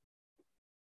recipes.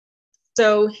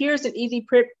 So here's an easy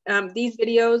prep. These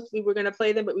videos, we were gonna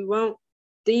play them, but we won't.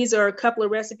 These are a couple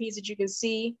of recipes that you can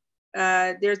see.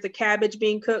 There's the cabbage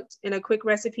being cooked in a quick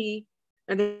recipe.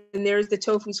 And then there's the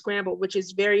tofu scramble, which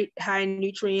is very high in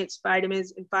nutrients,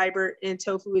 vitamins, and fiber, and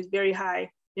tofu is very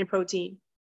high in protein.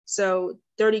 So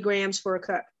 30 grams for a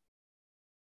cup.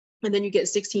 And then you get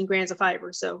 16 grams of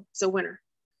fiber, so winner.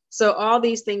 So all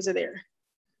these things are there.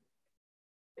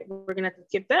 We're gonna have to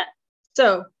skip that.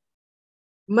 So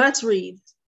must read.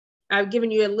 I've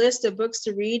given you a list of books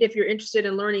to read if you're interested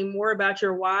in learning more about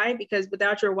your why, because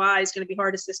without your why, it's gonna be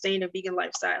hard to sustain a vegan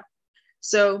lifestyle.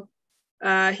 So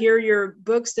here are your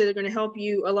books that are going to help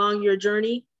you along your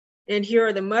journey. And here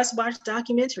are the must-watch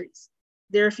documentaries.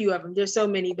 There are a few of them. There's so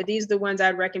many, but these are the ones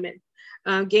I'd recommend.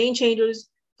 Game Changers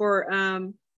for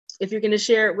if you're going to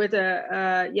share it with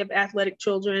you have athletic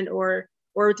children or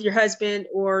with your husband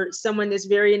or someone that's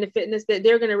very into fitness, that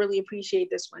they're going to really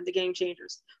appreciate this one, the Game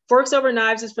Changers. Forks Over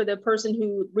Knives is for the person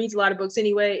who reads a lot of books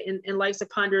anyway and likes to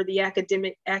ponder the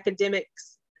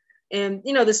academics and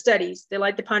the studies. They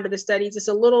like to ponder the studies. It's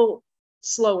a little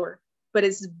slower, but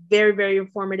it's very, very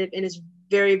informative and it's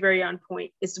very, very on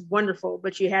point. It's wonderful,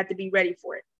 but you have to be ready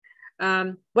for it.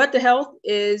 What the Health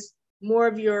is more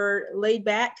of your laid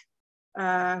back.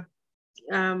 It's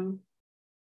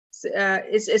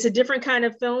a different kind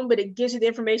of film, but it gives you the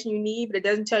information you need, but it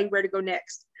doesn't tell you where to go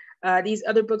next. These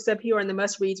other books up here on the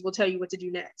must reads will tell you what to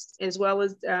do next, as well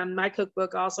as my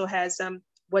cookbook also has some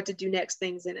what to do next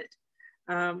things in it.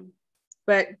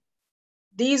 But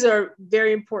these are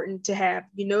very important to have.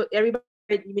 Everybody,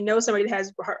 somebody that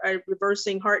has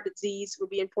reversing heart disease would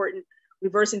be important.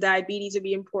 Reversing diabetes would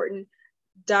be important.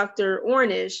 Dr.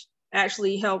 Ornish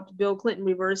actually helped Bill Clinton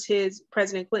former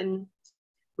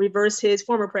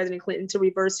President Clinton to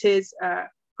reverse his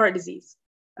heart disease.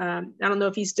 I don't know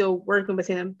if he's still working with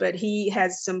him, but he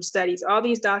has some studies. All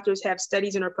these doctors have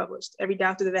studies and are published. Every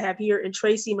doctor that I have here, and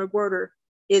Tracy McWhorter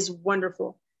is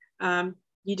wonderful.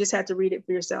 You just have to read it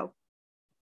for yourself.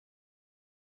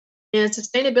 And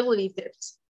sustainability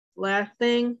tips. Last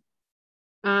thing,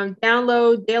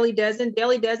 download Daily Dozen.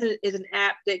 Daily Dozen is an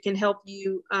app that can help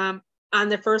you on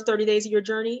the first 30 days of your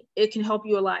journey. It can help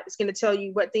you a lot. It's going to tell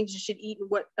you what things you should eat and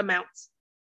what amounts,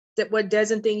 what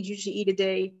dozen things you should eat a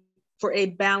day for a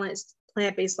balanced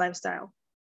plant-based lifestyle.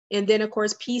 And then, of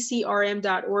course,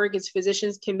 PCRM.org is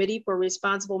Physicians Committee for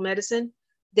Responsible Medicine.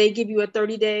 They give you a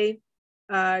 30-day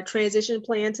transition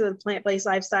plan to the plant-based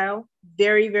lifestyle,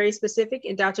 very, very specific.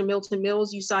 And Dr. Milton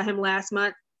Mills, you saw him last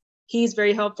month. He's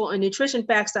very helpful. And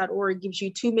nutritionfacts.org gives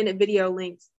you 2-minute video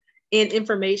links and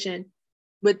information.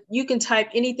 But you can type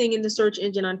anything in the search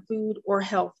engine on food or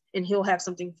health, and he'll have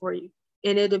something for you.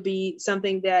 And it'll be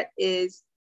something that is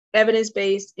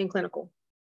evidence-based and clinical.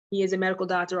 He is a medical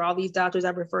doctor. All these doctors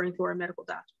I'm referring to are medical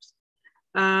doctors.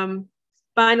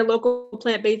 Find a local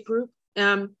plant-based group,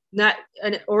 or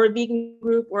a vegan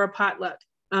group or a potluck.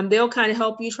 They'll kind of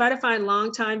help you. Try to find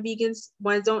long-time vegans.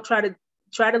 Ones don't try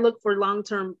to look for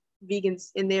long-term vegans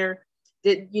in there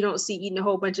that you don't see eating a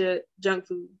whole bunch of junk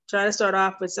food. Try to start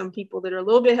off with some people that are a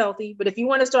little bit healthy. But if you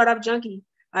want to start off junky,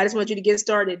 I just want you to get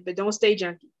started, but don't stay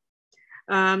junky.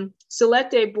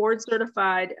 Select a board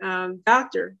certified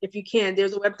doctor if you can.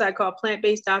 There's a website called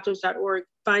plantbaseddoctors.org.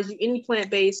 Finds you any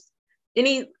plant-based,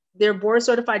 they're board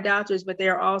certified doctors, but they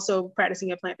are also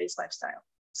practicing a plant-based lifestyle.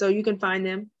 So you can find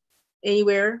them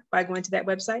anywhere by going to that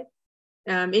website,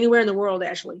 anywhere in the world,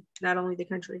 actually, not only the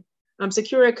country.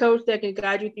 Secure a coach that can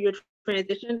guide you through your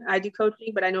transition. I do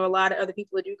coaching, but I know a lot of other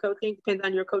people that do coaching. Depends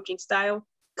on your coaching style.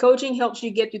 Coaching helps you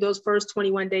get through those first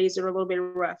 21 days that are a little bit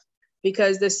rough,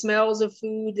 because the smells of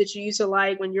food that you used to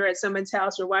like when you're at someone's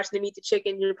house or watching them eat the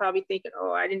chicken, you're probably thinking,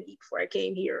 oh, I didn't eat before I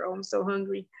came here. Oh, I'm so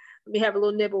hungry. Let me have a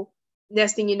little nibble.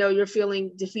 Next thing you know, you're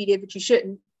feeling defeated, but you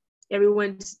shouldn't.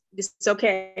 It's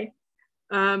okay.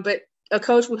 But a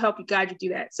coach will help you guide you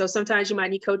through that. So sometimes you might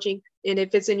need coaching, and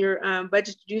if it's in your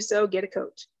budget to do so, get a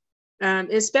coach.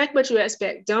 Inspect what you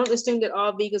expect. Don't assume that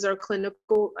all vegans are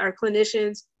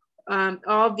clinicians.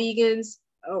 All vegans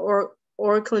or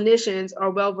clinicians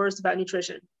are well-versed about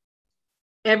nutrition.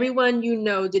 Everyone you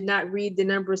know did not read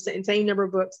the same number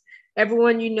of books.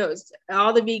 Everyone you know,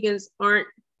 all the vegans aren't,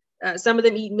 some of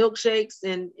them eat milkshakes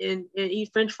and eat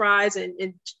French fries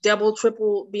and double,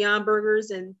 triple Beyond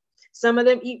Burgers, and some of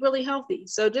them eat really healthy.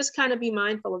 So just kind of be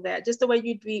mindful of that, just the way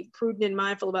you'd be prudent and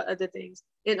mindful about other things.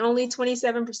 And only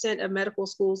 27% of medical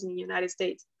schools in the United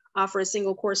States offer a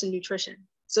single course in nutrition.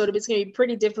 So it's going to be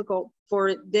pretty difficult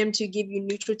for them to give you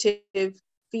nutritive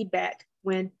feedback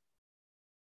when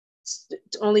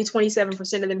only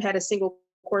 27% of them had a single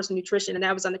course in nutrition. And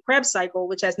that was on the Krebs cycle,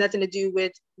 which has nothing to do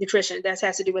with nutrition. That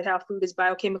has to do with how food is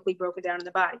biochemically broken down in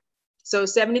the body. So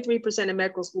 73% of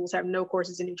medical schools have no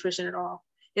courses in nutrition at all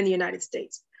in the United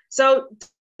States. So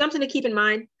something to keep in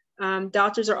mind.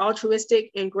 Doctors are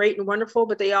altruistic and great and wonderful,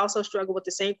 but they also struggle with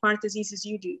the same chronic diseases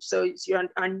you do. So it's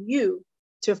on you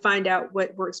to find out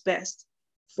what works best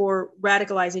for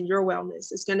radicalizing your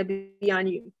wellness. It's going to be on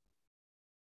you.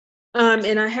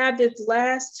 And I have this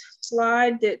last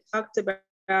slide that talks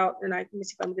about, and let me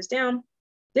see if I move this down.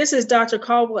 This is Dr.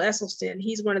 Caldwell Esselstyn.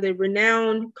 He's one of the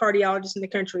renowned cardiologists in the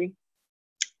country.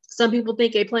 Some people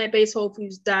think a plant-based whole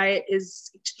foods diet is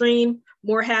extreme.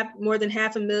 More than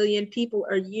 500,000 people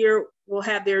a year will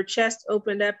have their chest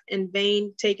opened up and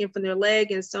vein taken from their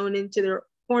leg and sewn into their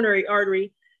coronary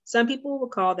artery. Some people will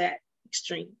call that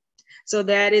extreme. So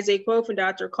that is a quote from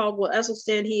Dr. Caldwell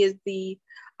Esselstyn. He is the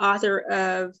author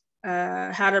of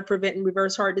How to Prevent and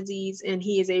Reverse Heart Disease, and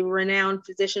he is a renowned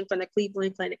physician from the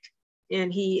Cleveland Clinic.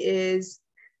 And he is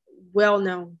well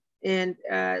known and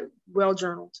well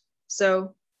journaled.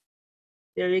 So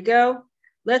there you go.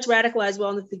 Let's radicalize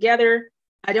wellness together.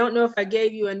 I don't know if I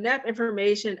gave you enough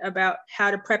information about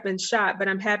how to prep and shop, but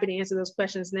I'm happy to answer those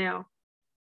questions now.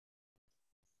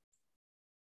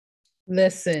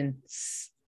 Listen,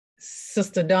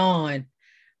 Sister Dawn,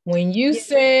 when you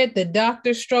said the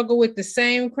doctors struggle with the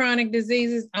same chronic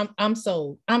diseases, I'm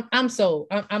sold. I'm sold.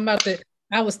 I'm about to.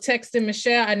 I was texting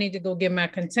Michelle, I need to go get my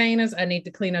containers. I need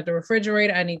to clean up the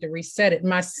refrigerator. I need to reset it.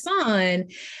 My son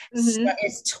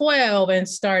is 12 and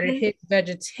started his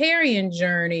vegetarian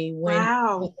journey when he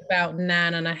was about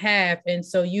 9.5. And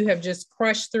so you have just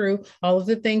crushed through all of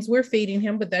the things we're feeding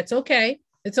him, but that's okay.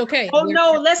 It's okay. Oh,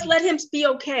 no, let's let him be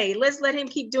okay. Let's let him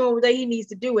keep doing what he needs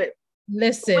to do it.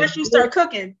 Listen. Once you start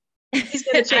cooking, he's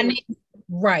going to change.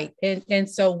 Right. And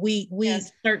so we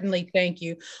certainly thank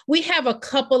you. We have a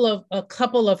couple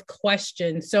of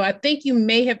questions. So I think you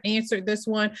may have answered this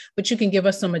one, but you can give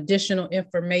us some additional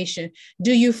information.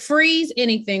 Do you freeze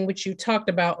anything which you talked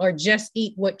about, or just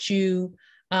eat what you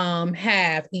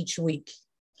have each week?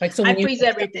 Like, so I freeze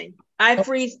everything. I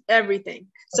freeze everything.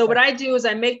 So what I do is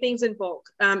I make things in bulk.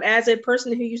 As a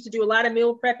person who used to do a lot of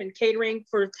meal prep and catering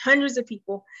for hundreds of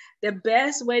people, the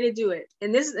best way to do it,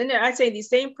 and I say these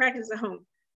same practices at home,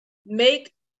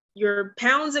 make your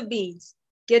pounds of beans,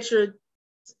 get your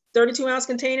 32-ounce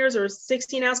containers or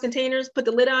 16-ounce containers, put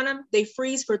the lid on them, they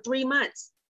freeze for 3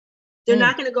 months. They're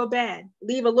not going to go bad.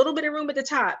 Leave a little bit of room at the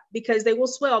top because they will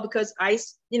swell because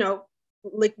ice,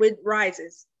 liquid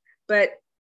rises. But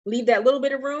leave that little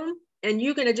bit of room and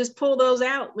you're going to just pull those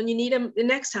out when you need them the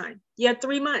next time. You have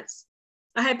 3 months.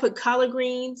 I had put collard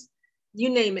greens, you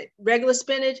name it, regular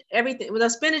spinach, everything. Well, the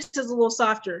spinach is a little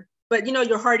softer, but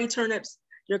your hardy turnips,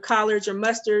 your collards, your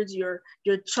mustards, your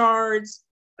chards,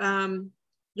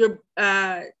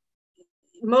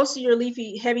 most of your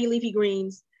heavy leafy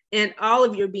greens, and all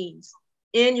of your beans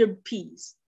and your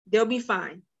peas, they'll be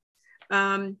fine.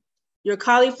 Your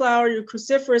cauliflower, your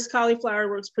cruciferous cauliflower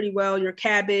works pretty well, your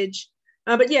cabbage.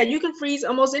 But yeah, you can freeze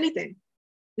almost anything.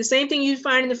 The same thing you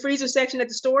find in the freezer section at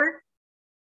the store,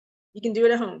 you can do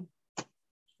it at home.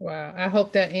 Wow, I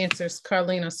hope that answers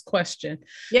Carlina's question.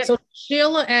 Yep. So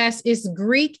Sheila asks, is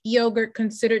Greek yogurt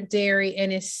considered dairy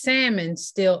and is salmon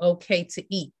still okay to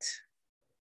eat?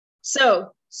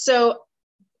 So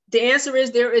the answer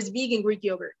is there is vegan Greek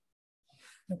yogurt.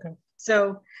 Okay.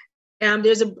 So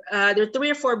there are 3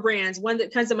 or 4 brands. One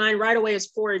that comes to mind right away is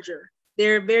Forager.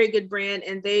 They're a very good brand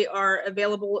and they are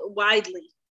available widely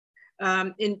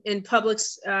in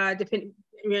Publix,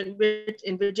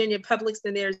 in Virginia Publix.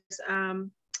 Then there's, of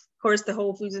course, the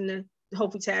Whole Foods, and the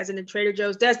Whole Foods has, and the Trader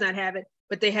Joe's does not have it,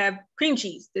 but they have cream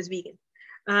cheese that's vegan.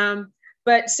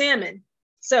 But salmon.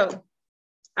 So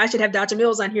I should have Dr.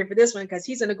 Mills on here for this one because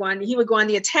he would go on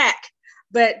the attack.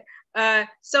 But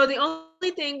so the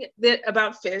only thing that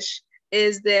about fish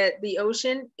is that the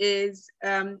ocean is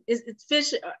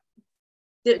fish.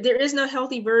 There is no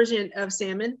healthy version of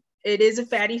salmon. It is a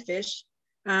fatty fish.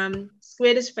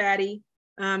 Squid is fatty.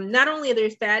 Not only are they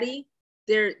fatty,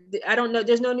 I don't know.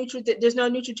 There's no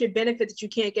nutrient benefit that you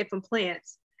can't get from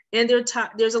plants, and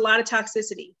there's a lot of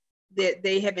toxicity that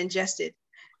they have ingested.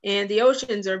 And the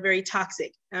oceans are very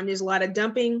toxic. There's a lot of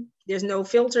dumping. There's no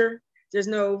filter. There's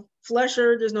no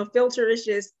flusher. There's no filter. It's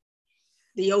just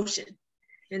the ocean.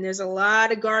 And there's a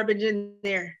lot of garbage in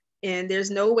there. And there's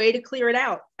no way to clear it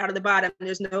out of the bottom.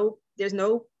 There's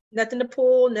nothing to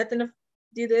pull, nothing to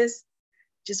do this,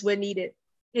 just what needed.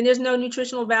 And there's no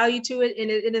nutritional value to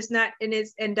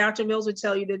it. And Dr. Mills would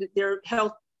tell you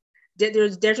that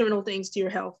there's detrimental things to your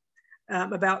health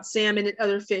about salmon and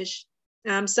other fish.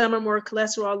 Some are more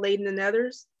cholesterol laden than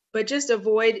others, but just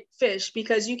avoid fish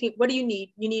because what do you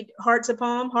need? You need hearts of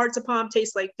palm. Hearts of palm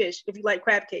taste like fish if you like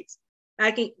crab cakes.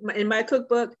 In my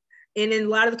cookbook and in a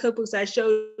lot of the cookbooks I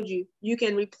showed you, you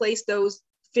can replace those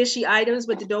fishy items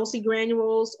with the dulce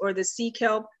granules or the sea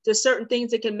kelp. There's certain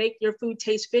things that can make your food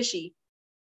taste fishy.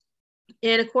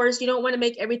 And of course, you don't want to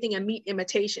make everything a meat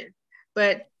imitation,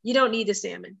 but you don't need the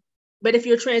salmon. But if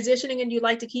you're transitioning and you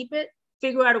like to keep it,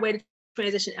 figure out a way to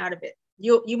transition out of it.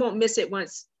 You won't miss it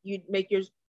once you make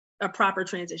a proper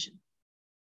transition.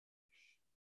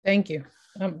 Thank you.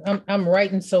 I'm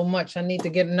writing so much. I need to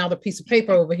get another piece of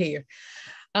paper over here.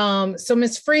 So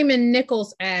Ms. Freeman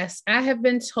Nichols asks, I have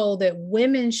been told that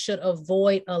women should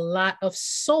avoid a lot of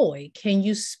soy. Can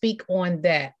you speak on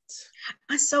that?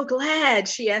 I'm so glad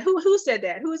who said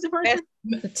that? Who is the person?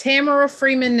 That's Tamara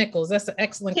Freeman Nichols. That's an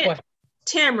excellent question.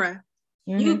 Tamara,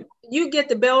 you get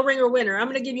the bell ringer winner. I'm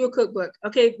going to give you a cookbook.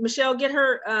 Okay, Michelle, get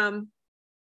her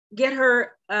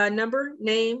number,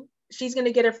 name. She's going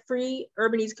to get a free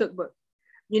Urbanese cookbook.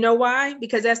 You know why?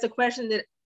 Because that's the question that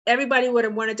everybody would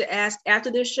have wanted to ask after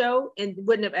this show and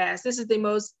wouldn't have asked. This is the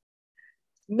most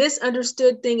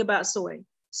misunderstood thing about soy.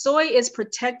 Soy is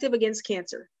protective against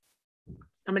cancer.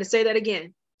 I'm going to say that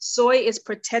again. Soy is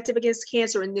protective against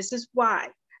cancer, and this is why.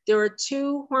 There are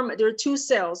two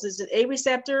cells. There's an A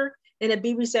receptor and a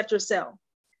B receptor cell.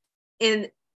 And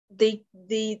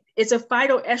it's a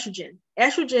phytoestrogen.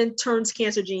 Estrogen turns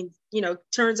cancer genes,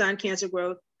 turns on cancer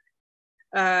growth,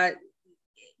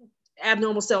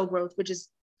 abnormal cell growth, which is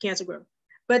cancer growth.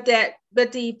 But the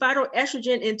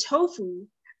phytoestrogen in tofu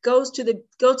goes to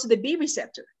the B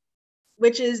receptor,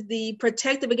 which is the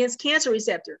protective against cancer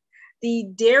receptor. The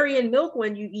dairy and milk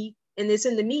one you eat, and it's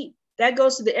in the meat, that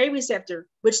goes to the A receptor,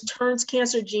 which turns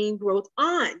cancer gene growth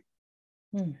on.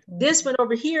 Mm-hmm. This one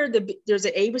over here, there's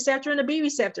an A receptor and a B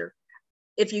receptor.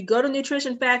 If you go to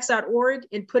nutritionfacts.org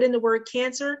and put in the word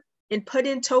cancer and put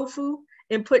in tofu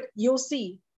you'll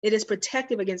see it is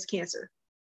protective against cancer.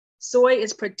 Soy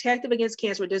is protective against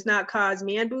cancer. It does not cause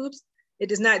man boobs. It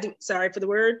does not do, sorry for the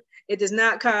word. It does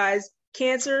not cause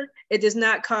cancer. It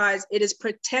is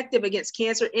protective against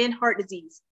cancer and heart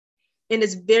disease. And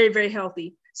it's very, very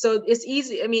healthy. So it's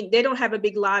easy. I mean, they don't have a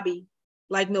big lobby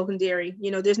like milk and dairy.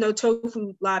 There's no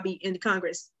tofu lobby in the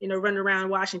Congress, running around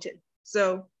Washington.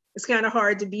 So it's kind of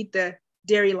hard to beat the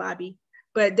dairy lobby.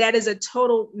 But that is a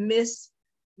total myth.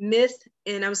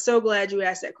 And I'm so glad you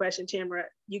asked that question, Tamara.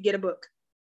 You get a book.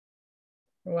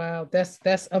 Wow,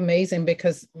 that's amazing,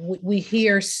 because we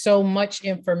hear so much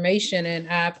information, and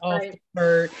I've often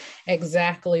heard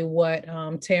exactly what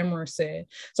Tamara said.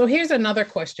 So here's another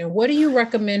question. What do you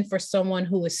recommend for someone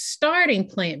who is starting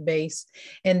plant-based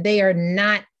and they are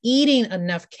not eating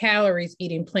enough calories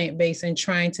eating plant-based and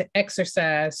trying to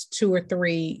exercise 2 or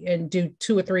 3 and do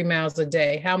 2 or 3 miles a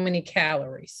day? How many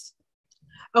calories?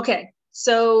 Okay.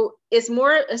 So it's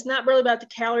not really about the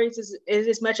calories, it's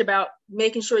as much about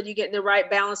making sure you're getting the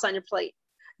right balance on your plate.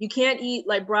 You can't eat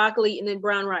like broccoli and then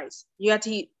brown rice. You have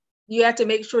to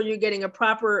make sure you're getting a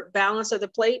proper balance of the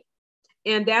plate.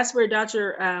 And that's where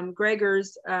Dr.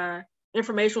 Greger's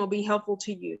information will be helpful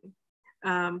to you.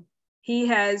 He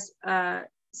has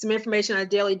some information on a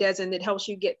daily dozen that helps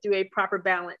you get through a proper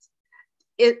balance.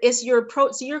 So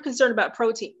you're concerned about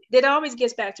protein. That always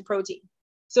gets back to protein.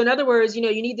 So in other words, you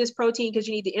need this protein because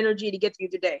you need the energy to get through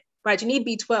the day, right? You need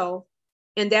B12,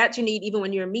 and that you need even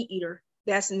when you're a meat eater.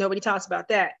 Nobody talks about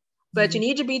that. But you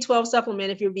need your B12 supplement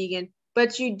if you're vegan,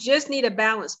 but you just need a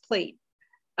balanced plate.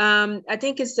 I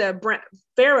think it's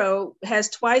farro has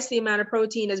twice the amount of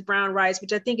protein as brown rice,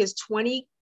 which I think is 20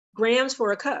 grams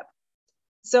for a cup.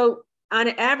 So on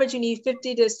an average, you need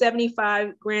 50 to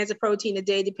 75 grams of protein a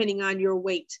day, depending on your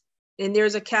weight. And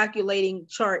there's a calculating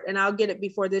chart, and I'll get it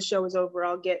before this show is over.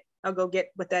 I'll go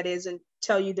get what that is and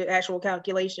tell you the actual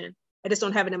calculation. I just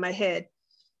don't have it in my head.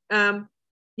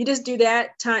 You just do that.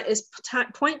 It's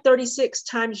 0.36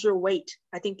 times your weight.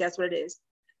 I think that's what it is.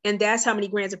 And that's how many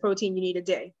grams of protein you need a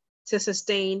day to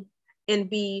sustain and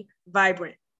be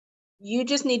vibrant. You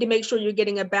just need to make sure you're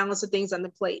getting a balance of things on the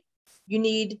plate. You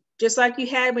need, just like you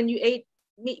had when you eat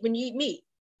meat,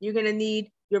 you're going to need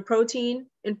your protein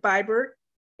and fiber.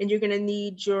 And you're going to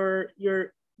need your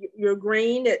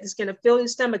grain that is going to fill your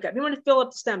stomach up. You want to fill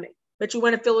up the stomach, but you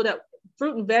want to fill it up.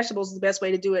 Fruit and vegetables is the best way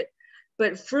to do it.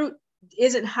 But fruit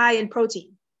isn't high in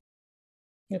protein.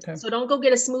 Okay. So don't go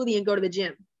get a smoothie and go to the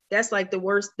gym. That's like the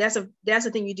worst. That's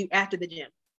the thing you do after the gym.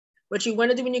 What you want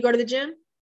to do when you go to the gym,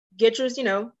 get yours,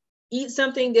 eat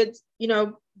something that's,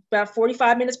 about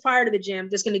 45 minutes prior to the gym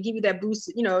that's going to give you that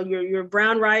boost, your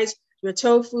brown rice, your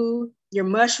tofu, your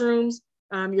mushrooms,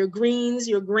 your greens,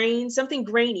 your grains, something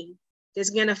grainy that's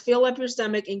going to fill up your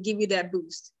stomach and give you that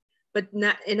boost. And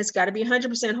it's got to be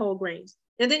 100% whole grains.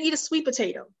 And then eat a sweet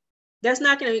potato. That's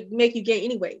not going to make you gain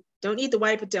any weight. Don't eat the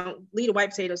white potato. Leave the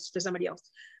white potatoes for somebody else.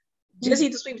 Just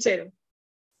eat the sweet potato.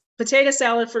 Potato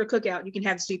salad for the cookout. You can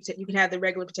have the sweet potato. You can have the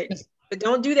regular potatoes, but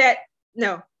don't do that.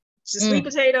 No, it's a sweet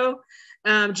potato,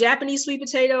 Japanese sweet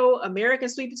potato, American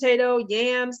sweet potato,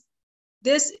 yams.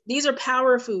 These are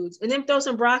power foods. And then throw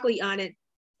some broccoli on it.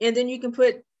 And then you can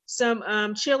put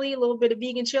some chili, a little bit of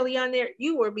vegan chili on there.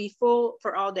 You will be full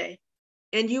for all day.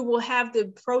 And you will have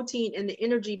the protein and the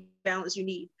energy balance you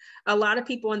need. A lot of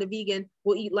people on the vegan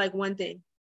will eat like one thing.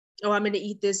 Oh, I'm going to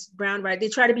eat this brown rice. They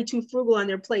try to be too frugal on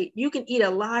their plate. You can eat a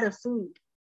lot of food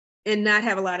and not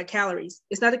have a lot of calories.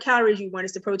 It's not the calories you want,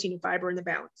 it's the protein and fiber and the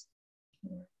balance.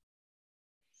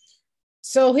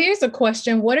 So here's a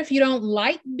question. What if you don't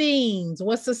like beans?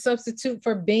 What's the substitute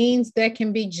for beans that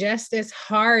can be just as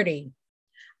hearty?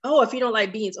 Oh, if you don't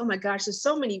like beans, oh my gosh, there's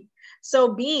so many.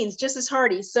 So beans, just as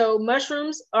hearty. So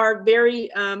mushrooms are very,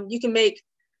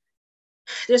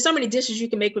 there's so many dishes you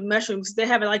can make with mushrooms. They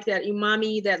have like that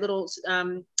umami, that little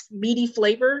meaty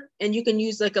flavor. And you can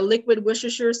use like a liquid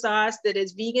Worcestershire sauce that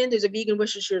is vegan. There's a vegan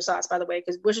Worcestershire sauce, by the way,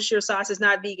 because Worcestershire sauce is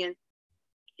not vegan.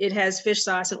 It has fish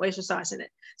sauce and oyster sauce in it.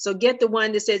 So get the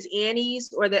one that says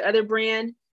Annie's or the other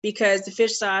brand, because the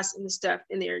fish sauce and the stuff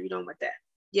in there, you don't want that.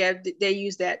 Yeah, they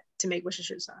use that to make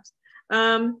Worcestershire sauce.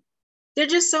 There are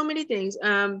just so many things.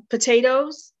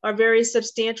 Potatoes are very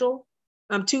substantial,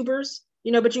 tubers,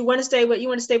 but you want to stay with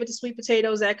the sweet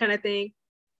potatoes, that kind of thing.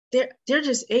 They're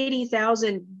just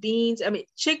 80,000 beans. I mean,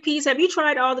 chickpeas. Have you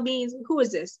tried all the beans? Who is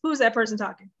this? Who is that person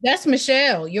talking? That's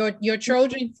Michelle, your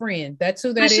Trojan friend. That's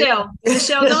who that is.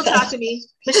 Michelle, don't talk to me.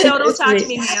 Michelle, don't talk to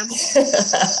me, ma'am.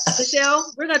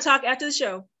 Michelle, we're going to talk after the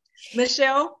show.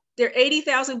 Michelle, there are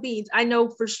 80,000 beans. I know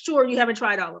for sure you haven't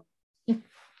tried all of them.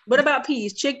 What about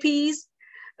peas? Chickpeas?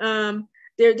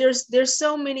 There's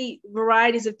so many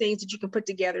varieties of things that you can put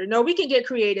together. No, we can get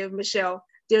creative, Michelle.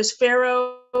 There's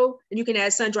farro, and you can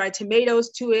add sun-dried tomatoes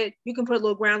to it. You can put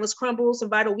little groundless crumbles, some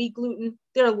vital wheat gluten.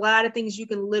 There are a lot of things you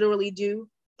can literally do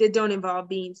that don't involve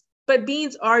beans. But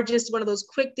beans are just one of those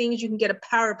quick things you can get a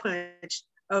power punch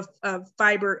of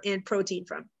fiber and protein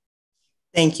from.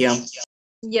 Thank you.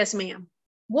 Yes, ma'am.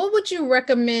 What would you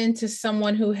recommend to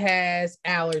someone who has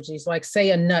allergies, like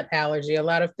say a nut allergy? A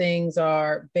lot of things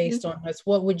are based on nuts.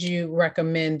 What would you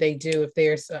recommend they do if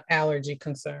there's an allergy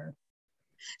concern?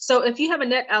 So if you have a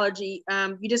nut allergy,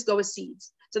 you just go with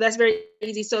seeds. So that's very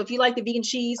easy. So if you like the vegan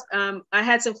cheese, I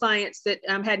had some clients that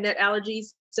had nut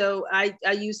allergies. So I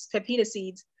use pepita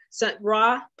seeds,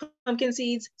 raw pumpkin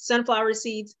seeds, sunflower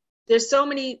seeds. There's so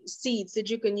many seeds that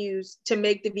you can use to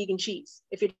make the vegan cheese.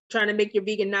 If you're trying to make your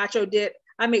vegan nacho dip,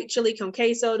 I make chili con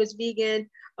queso that's vegan,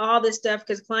 all this stuff,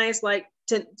 because clients like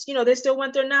to, they still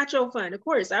want their nacho fun. Of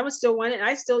course, I would still want it.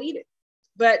 I still eat it.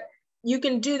 But you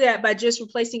can do that by just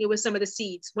replacing it with some of the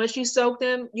seeds. Once you soak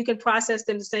them, you can process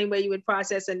them the same way you would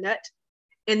process a nut,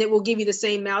 and it will give you the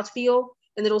same mouthfeel,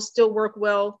 and it'll still work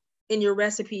well in your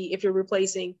recipe if you're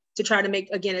replacing to try to make,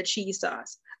 again, a cheese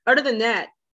sauce. Other than that,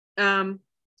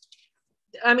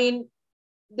 I mean,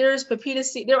 there's pepita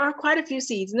seed. There are quite a few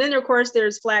seeds. And then, of course,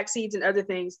 there's flax seeds and other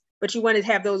things, but you want to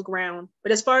have those ground.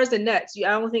 But as far as the nuts, the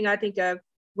only thing I think of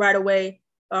right away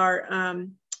are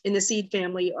in the seed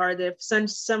family are the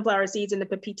sunflower seeds and the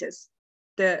pepitas,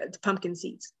 the pumpkin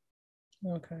seeds.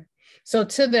 Okay. So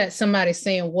to that, somebody's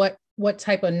saying, what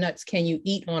type of nuts can you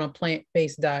eat on a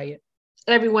plant-based diet?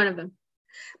 Every one of them.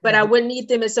 But I wouldn't eat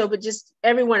them but just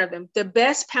every one of them. The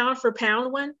best pound for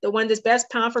pound one, the one that's best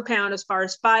pound for pound as far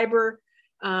as fiber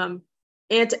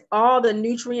and all the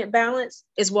nutrient balance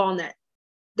is walnut.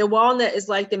 The walnut is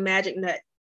like the magic nut,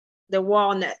 the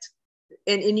walnut.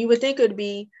 And you would think it would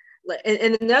be,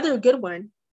 and another good one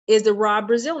is the raw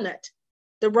Brazil nut.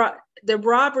 The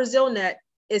raw Brazil nut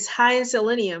is high in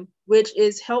selenium, which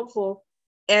is helpful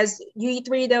as you eat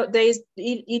 3 days,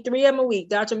 eat 3 of them a week.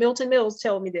 Dr. Milton Mills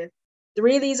told me this.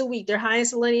 3 of these a week, they're high in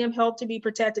selenium, help to be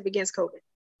protective against COVID.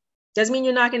 Doesn't mean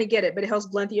you're not going to get it, but it helps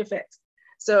blunt the effects.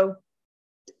 So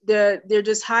they're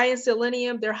just high in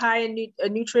selenium, they're high in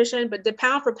nutrition, but the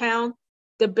pound for pound,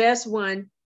 the best one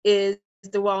is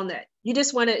the walnut. You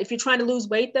just want to, if you're trying to lose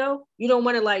weight though, you don't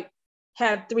want to like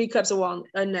have 3 cups of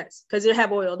nuts because they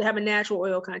have oil, they have a natural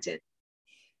oil content.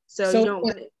 So you don't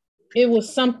want it. It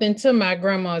was something to my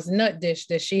grandma's nut dish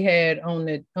that she had on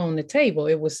the table.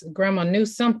 It was, grandma knew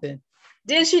something.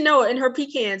 Didn't she know it in her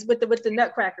pecans with the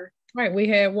nutcracker? Right. We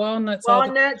had walnuts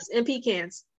and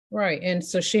pecans. Right. And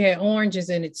so she had oranges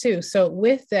in it too. So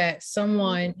with that,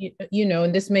 someone,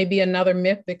 and this may be another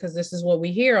myth because this is what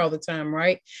we hear all the time,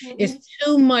 right? Mm-hmm. Is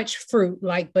too much fruit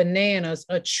like bananas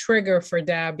a trigger for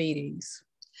diabetes?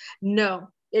 No,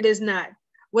 it is not.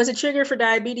 What's a trigger for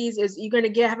diabetes is you're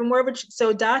going to have more of a,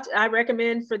 so I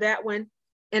recommend for that one,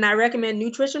 and I recommend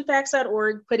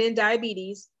nutritionfacts.org, put in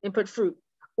diabetes and put fruit.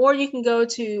 Or you can go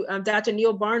to Dr.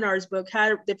 Neil Barnard's book,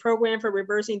 the Program for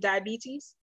Reversing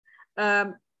Diabetes.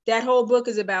 That whole book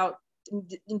is about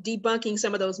debunking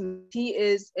some of those. He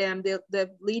is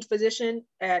the lead physician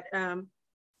at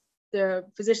the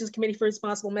Physicians Committee for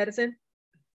Responsible Medicine.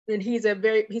 And he's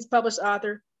published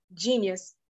author,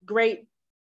 genius, great.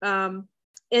 And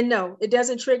no, it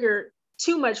doesn't trigger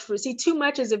too much fruit. See, too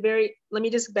much is let me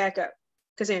just back up,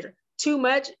 Cassandra. Too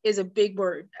much is a big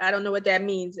word. I don't know what that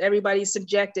means. Everybody's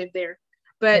subjective there.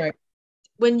 But right.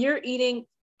 When you're eating,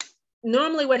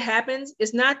 normally what happens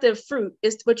is not the fruit,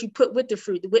 it's what you put with the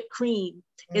fruit, the whipped cream.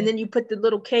 And then you put the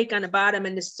little cake on the bottom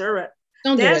and the syrup.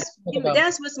 That's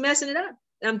what's messing it up.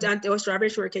 Strawberry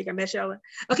shortcake, I messed y'all up.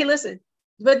 Okay, listen.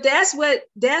 But that's what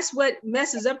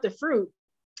messes up the fruit.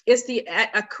 It's the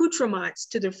accoutrements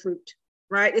to the fruit,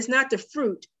 right? It's not the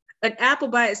fruit. An apple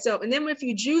by itself. And then if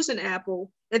you juice an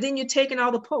apple, and then you're taking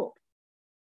all the pulp.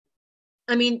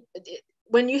 I mean,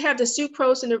 when you have the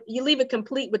sucrose and you leave it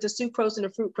complete with the sucrose and the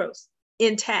fructose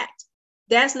intact,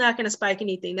 that's not going to spike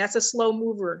anything. That's a slow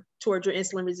mover towards your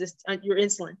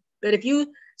insulin. But if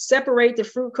you separate the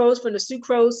fructose from the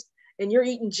sucrose and you're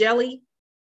eating jelly,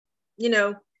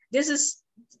 it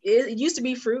used to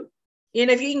be fruit. And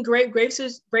if you're eating grapes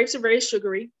are very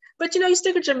sugary. But you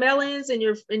stick with your melons and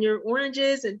your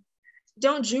oranges, and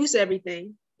don't juice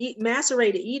everything.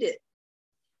 Macerate it, eat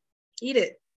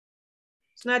it.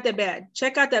 It's not that bad.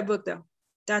 Check out that book though,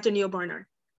 Dr. Neil Barnard.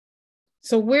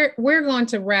 So we're going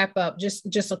to wrap up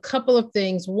just a couple of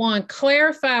things. One,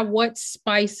 clarify what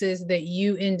spices that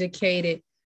you indicated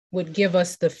would give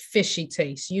us the fishy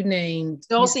taste. You named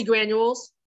Dulce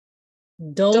granules.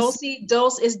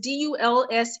 Dulce is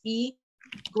D-U-L-S-E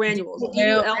granules.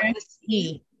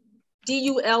 D-U-L-S-E.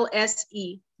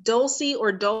 D-U-L-S-E. Dulce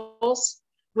or Dulce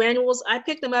granules. I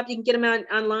pick them up. You can get them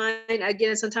online. I get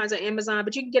them sometimes on Amazon,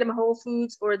 but you can get them at Whole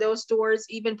Foods or those stores,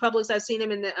 even Publix. I've seen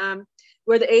them in the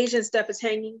where the Asian stuff is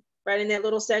hanging, right in that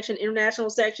little section, international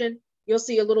section. You'll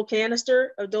see a little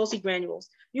canister of Dulce granules.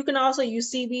 You can also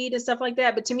use seaweed and stuff like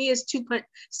that, but to me, it's too punch.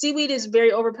 Seaweed is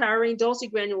very overpowering. Dulce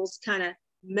granules kind of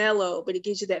mellow, but it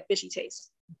gives you that fishy taste.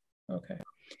 Okay.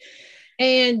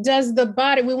 And does the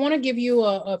body, we want to give you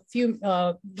a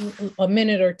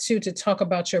minute or two to talk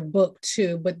about your book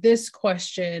too, but this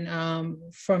question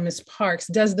from Ms. Parks,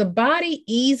 does the body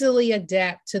easily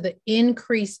adapt to the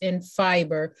increase in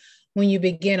fiber when you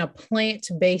begin a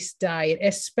plant-based diet,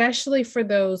 especially for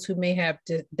those who may have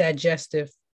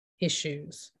digestive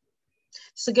issues?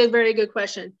 It's a very good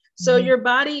question. So your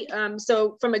body,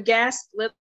 so from a gas,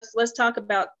 let's talk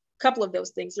about a couple of those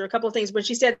things. There are a couple of things. When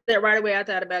she said that right away, I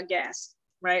thought about gas,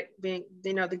 right? Being,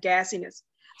 the gassiness.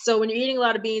 So when you're eating a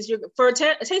lot of beans, it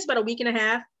takes about a week and a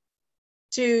half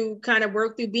to kind of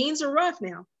work through. Beans are rough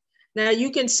now. Now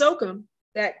you can soak them.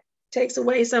 That takes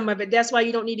away some of it. That's why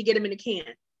you don't need to get them in a can.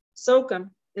 Soak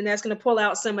them, and that's going to pull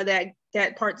out some of that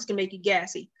part that's going to make you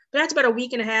gassy. But that's about a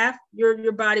week and a half.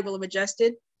 Your body will have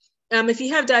adjusted. If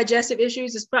you have digestive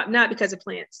issues, it's not because of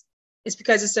plants. It's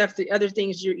because of the other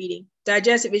things you're eating.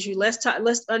 Digestive issue, let's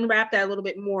unwrap that a little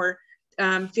bit more.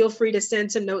 Feel free to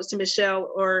send some notes to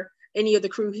Michelle or any of the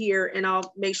crew here, and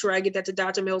I'll make sure I get that to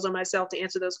Dr. Mills or myself to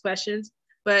answer those questions.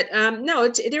 But no,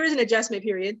 there is an adjustment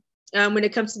period when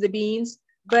it comes to the beans.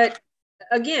 But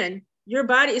again, your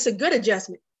body, it's a good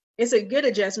adjustment. It's a good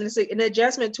adjustment. It's an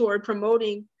adjustment toward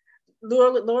promoting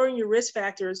lowering your risk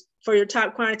factors for your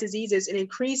top chronic diseases and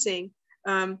increasing,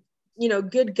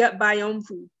 good gut biome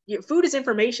food. Your food is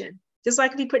information. Just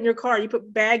like if you put in your car, you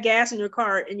put bad gas in your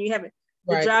car and you have it,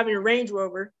 you're driving a Range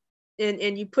Rover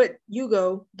and you put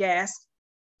Yugo gas,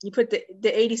 you put the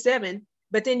 87,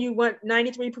 but then you want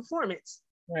 93 performance.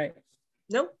 Right.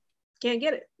 Nope, can't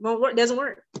get it. Won't work, doesn't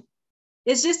work.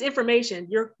 It's just information.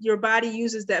 Your body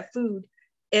uses that food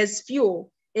as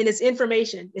fuel, and it's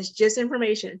information. It's just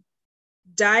information.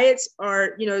 Diets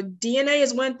are, DNA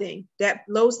is one thing that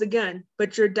loads the gun,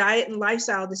 but your diet and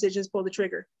lifestyle decisions pull the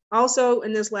trigger. Also,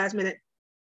 in this last minute,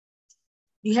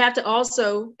 you have to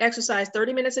also exercise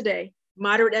 30 minutes a day,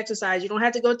 moderate exercise. You don't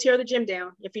have to go tear the gym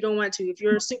down if you don't want to. If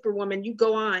you're a superwoman, you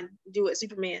go on, do it,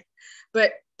 Superman.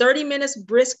 But 30 minutes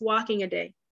brisk walking a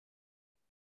day.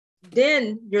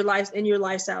 Then your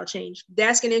lifestyle change.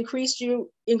 That's going to increase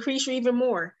you even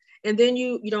more. And then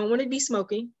you don't want to be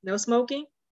smoking, no smoking.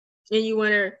 And you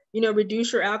want to,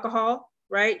 reduce your alcohol,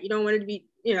 right? You don't want it to be,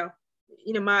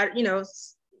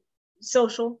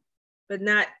 social, but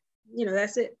not,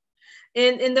 that's it.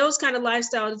 And those kind of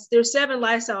lifestyles, there's 7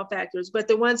 lifestyle factors, but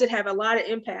the ones that have a lot of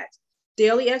impact,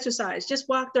 daily exercise, just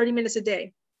walk 30 minutes a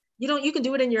day. You can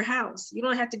do it in your house. You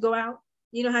don't have to go out.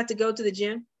 You don't have to go to the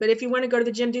gym, but if you want to go to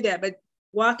the gym, do that, but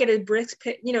walk at a brisk,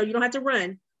 you don't have to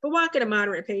run, but walk at a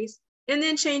moderate pace and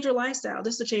then change your lifestyle.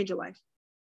 This will change your life.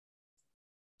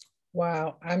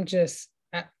 Wow. I'm just,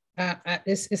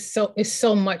 it's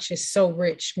so much, it's so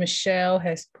rich. Michelle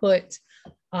has put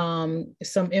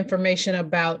some information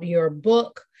about your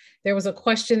book. There was a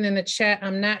question in the chat.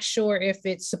 I'm not sure if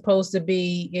it's supposed to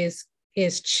be,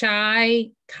 is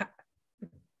chai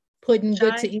pudding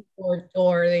good to eat,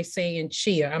 or are they saying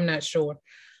chia? I'm not sure.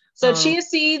 So chia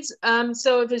seeds,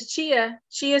 so if it's chia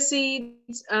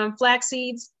seeds, flax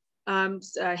seeds,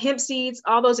 hemp seeds,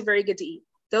 all those are very good to eat.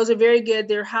 Those are very good.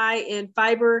 They're high in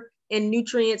fiber and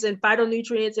nutrients and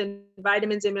phytonutrients and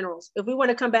vitamins and minerals. If we want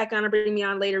to come back on and bring me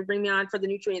on later, bring me on for the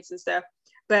nutrients and stuff,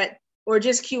 or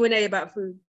just Q&A about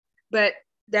food. But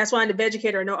that's why I'm the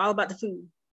vegetarian. I know all about the food.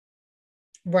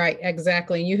 Right,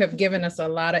 exactly. You have given us a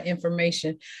lot of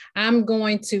information. I'm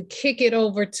going to kick it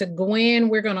over to Gwen.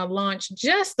 We're going to launch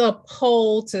just a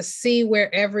poll to see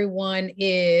where everyone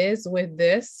is with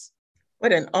this.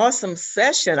 What an awesome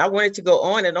session. I wanted to go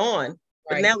on and on,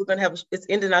 but now we're going to have, it's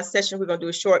ending our session. We're going to do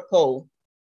a short poll.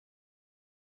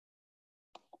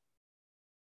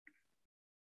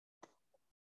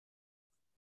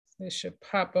 This should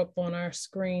pop up on our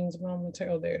screens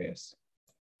momentarily. Oh, there it is.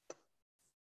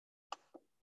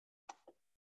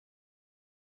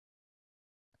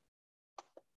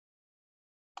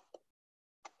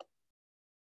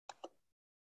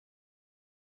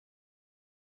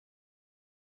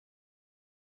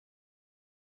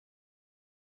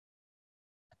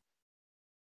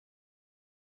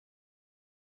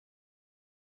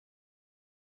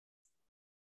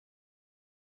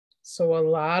 So a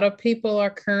lot of people are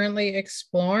currently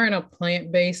exploring a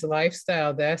plant-based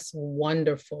lifestyle. That's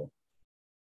wonderful.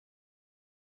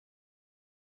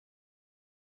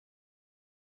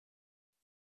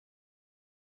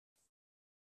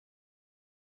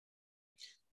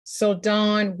 So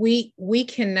Dawn, we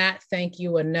cannot thank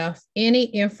you enough. Any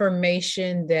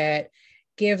information that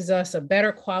gives us a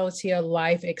better quality of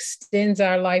life, extends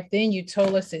our life. Then you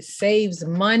told us it saves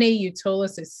money. You told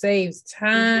us it saves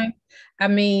time. I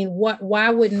mean,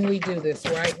 why wouldn't we do this,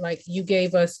 right? Like you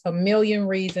gave us a million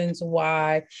reasons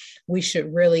why we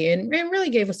should really, and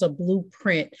really gave us a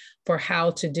blueprint for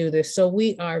how to do this. So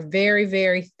we are very,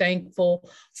 very thankful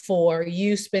for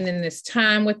you spending this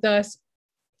time with us.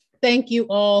 Thank you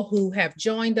all who have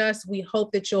joined us. We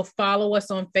hope that you'll follow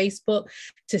us on Facebook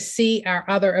to see our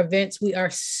other events. We are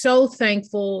so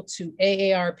thankful to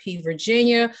AARP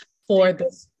Virginia for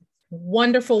this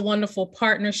wonderful, wonderful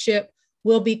partnership.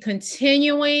 We'll be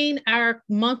continuing our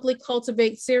monthly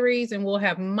Cultivate series, and we'll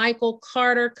have Michael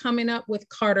Carter coming up with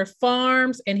Carter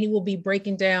Farms, and he will be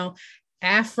breaking down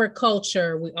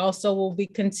Africulture. We also will be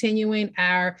continuing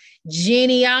our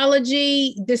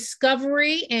genealogy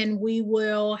discovery, and we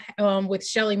will with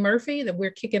Shelley Murphy, that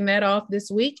we're kicking that off this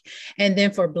week. And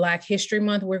then for Black History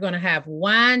Month, we're going to have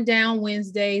Wind Down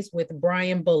Wednesdays with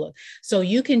Brian Bullock. So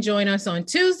you can join us on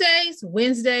Tuesdays,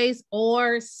 Wednesdays,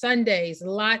 or Sundays.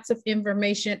 Lots of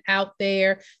information out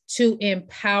there to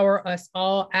empower us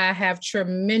all. I have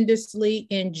tremendously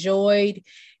enjoyed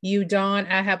you, Dawn.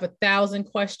 I have 1,000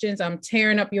 questions. I'm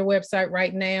tearing up your website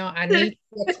right now. I need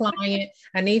a client.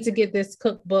 I need to get this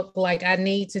cookbook. Like, I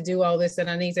need to do all this, and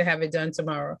I need to have it done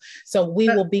tomorrow. So we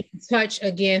will be in touch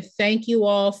again. Thank you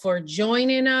all for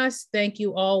joining us. Thank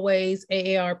you always,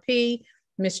 AARP,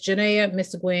 Miss Janaea,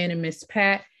 Miss Gwen, and Miss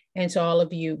Pat. And to all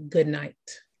of you, good night.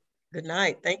 Good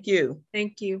night. Thank you.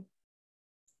 Thank you.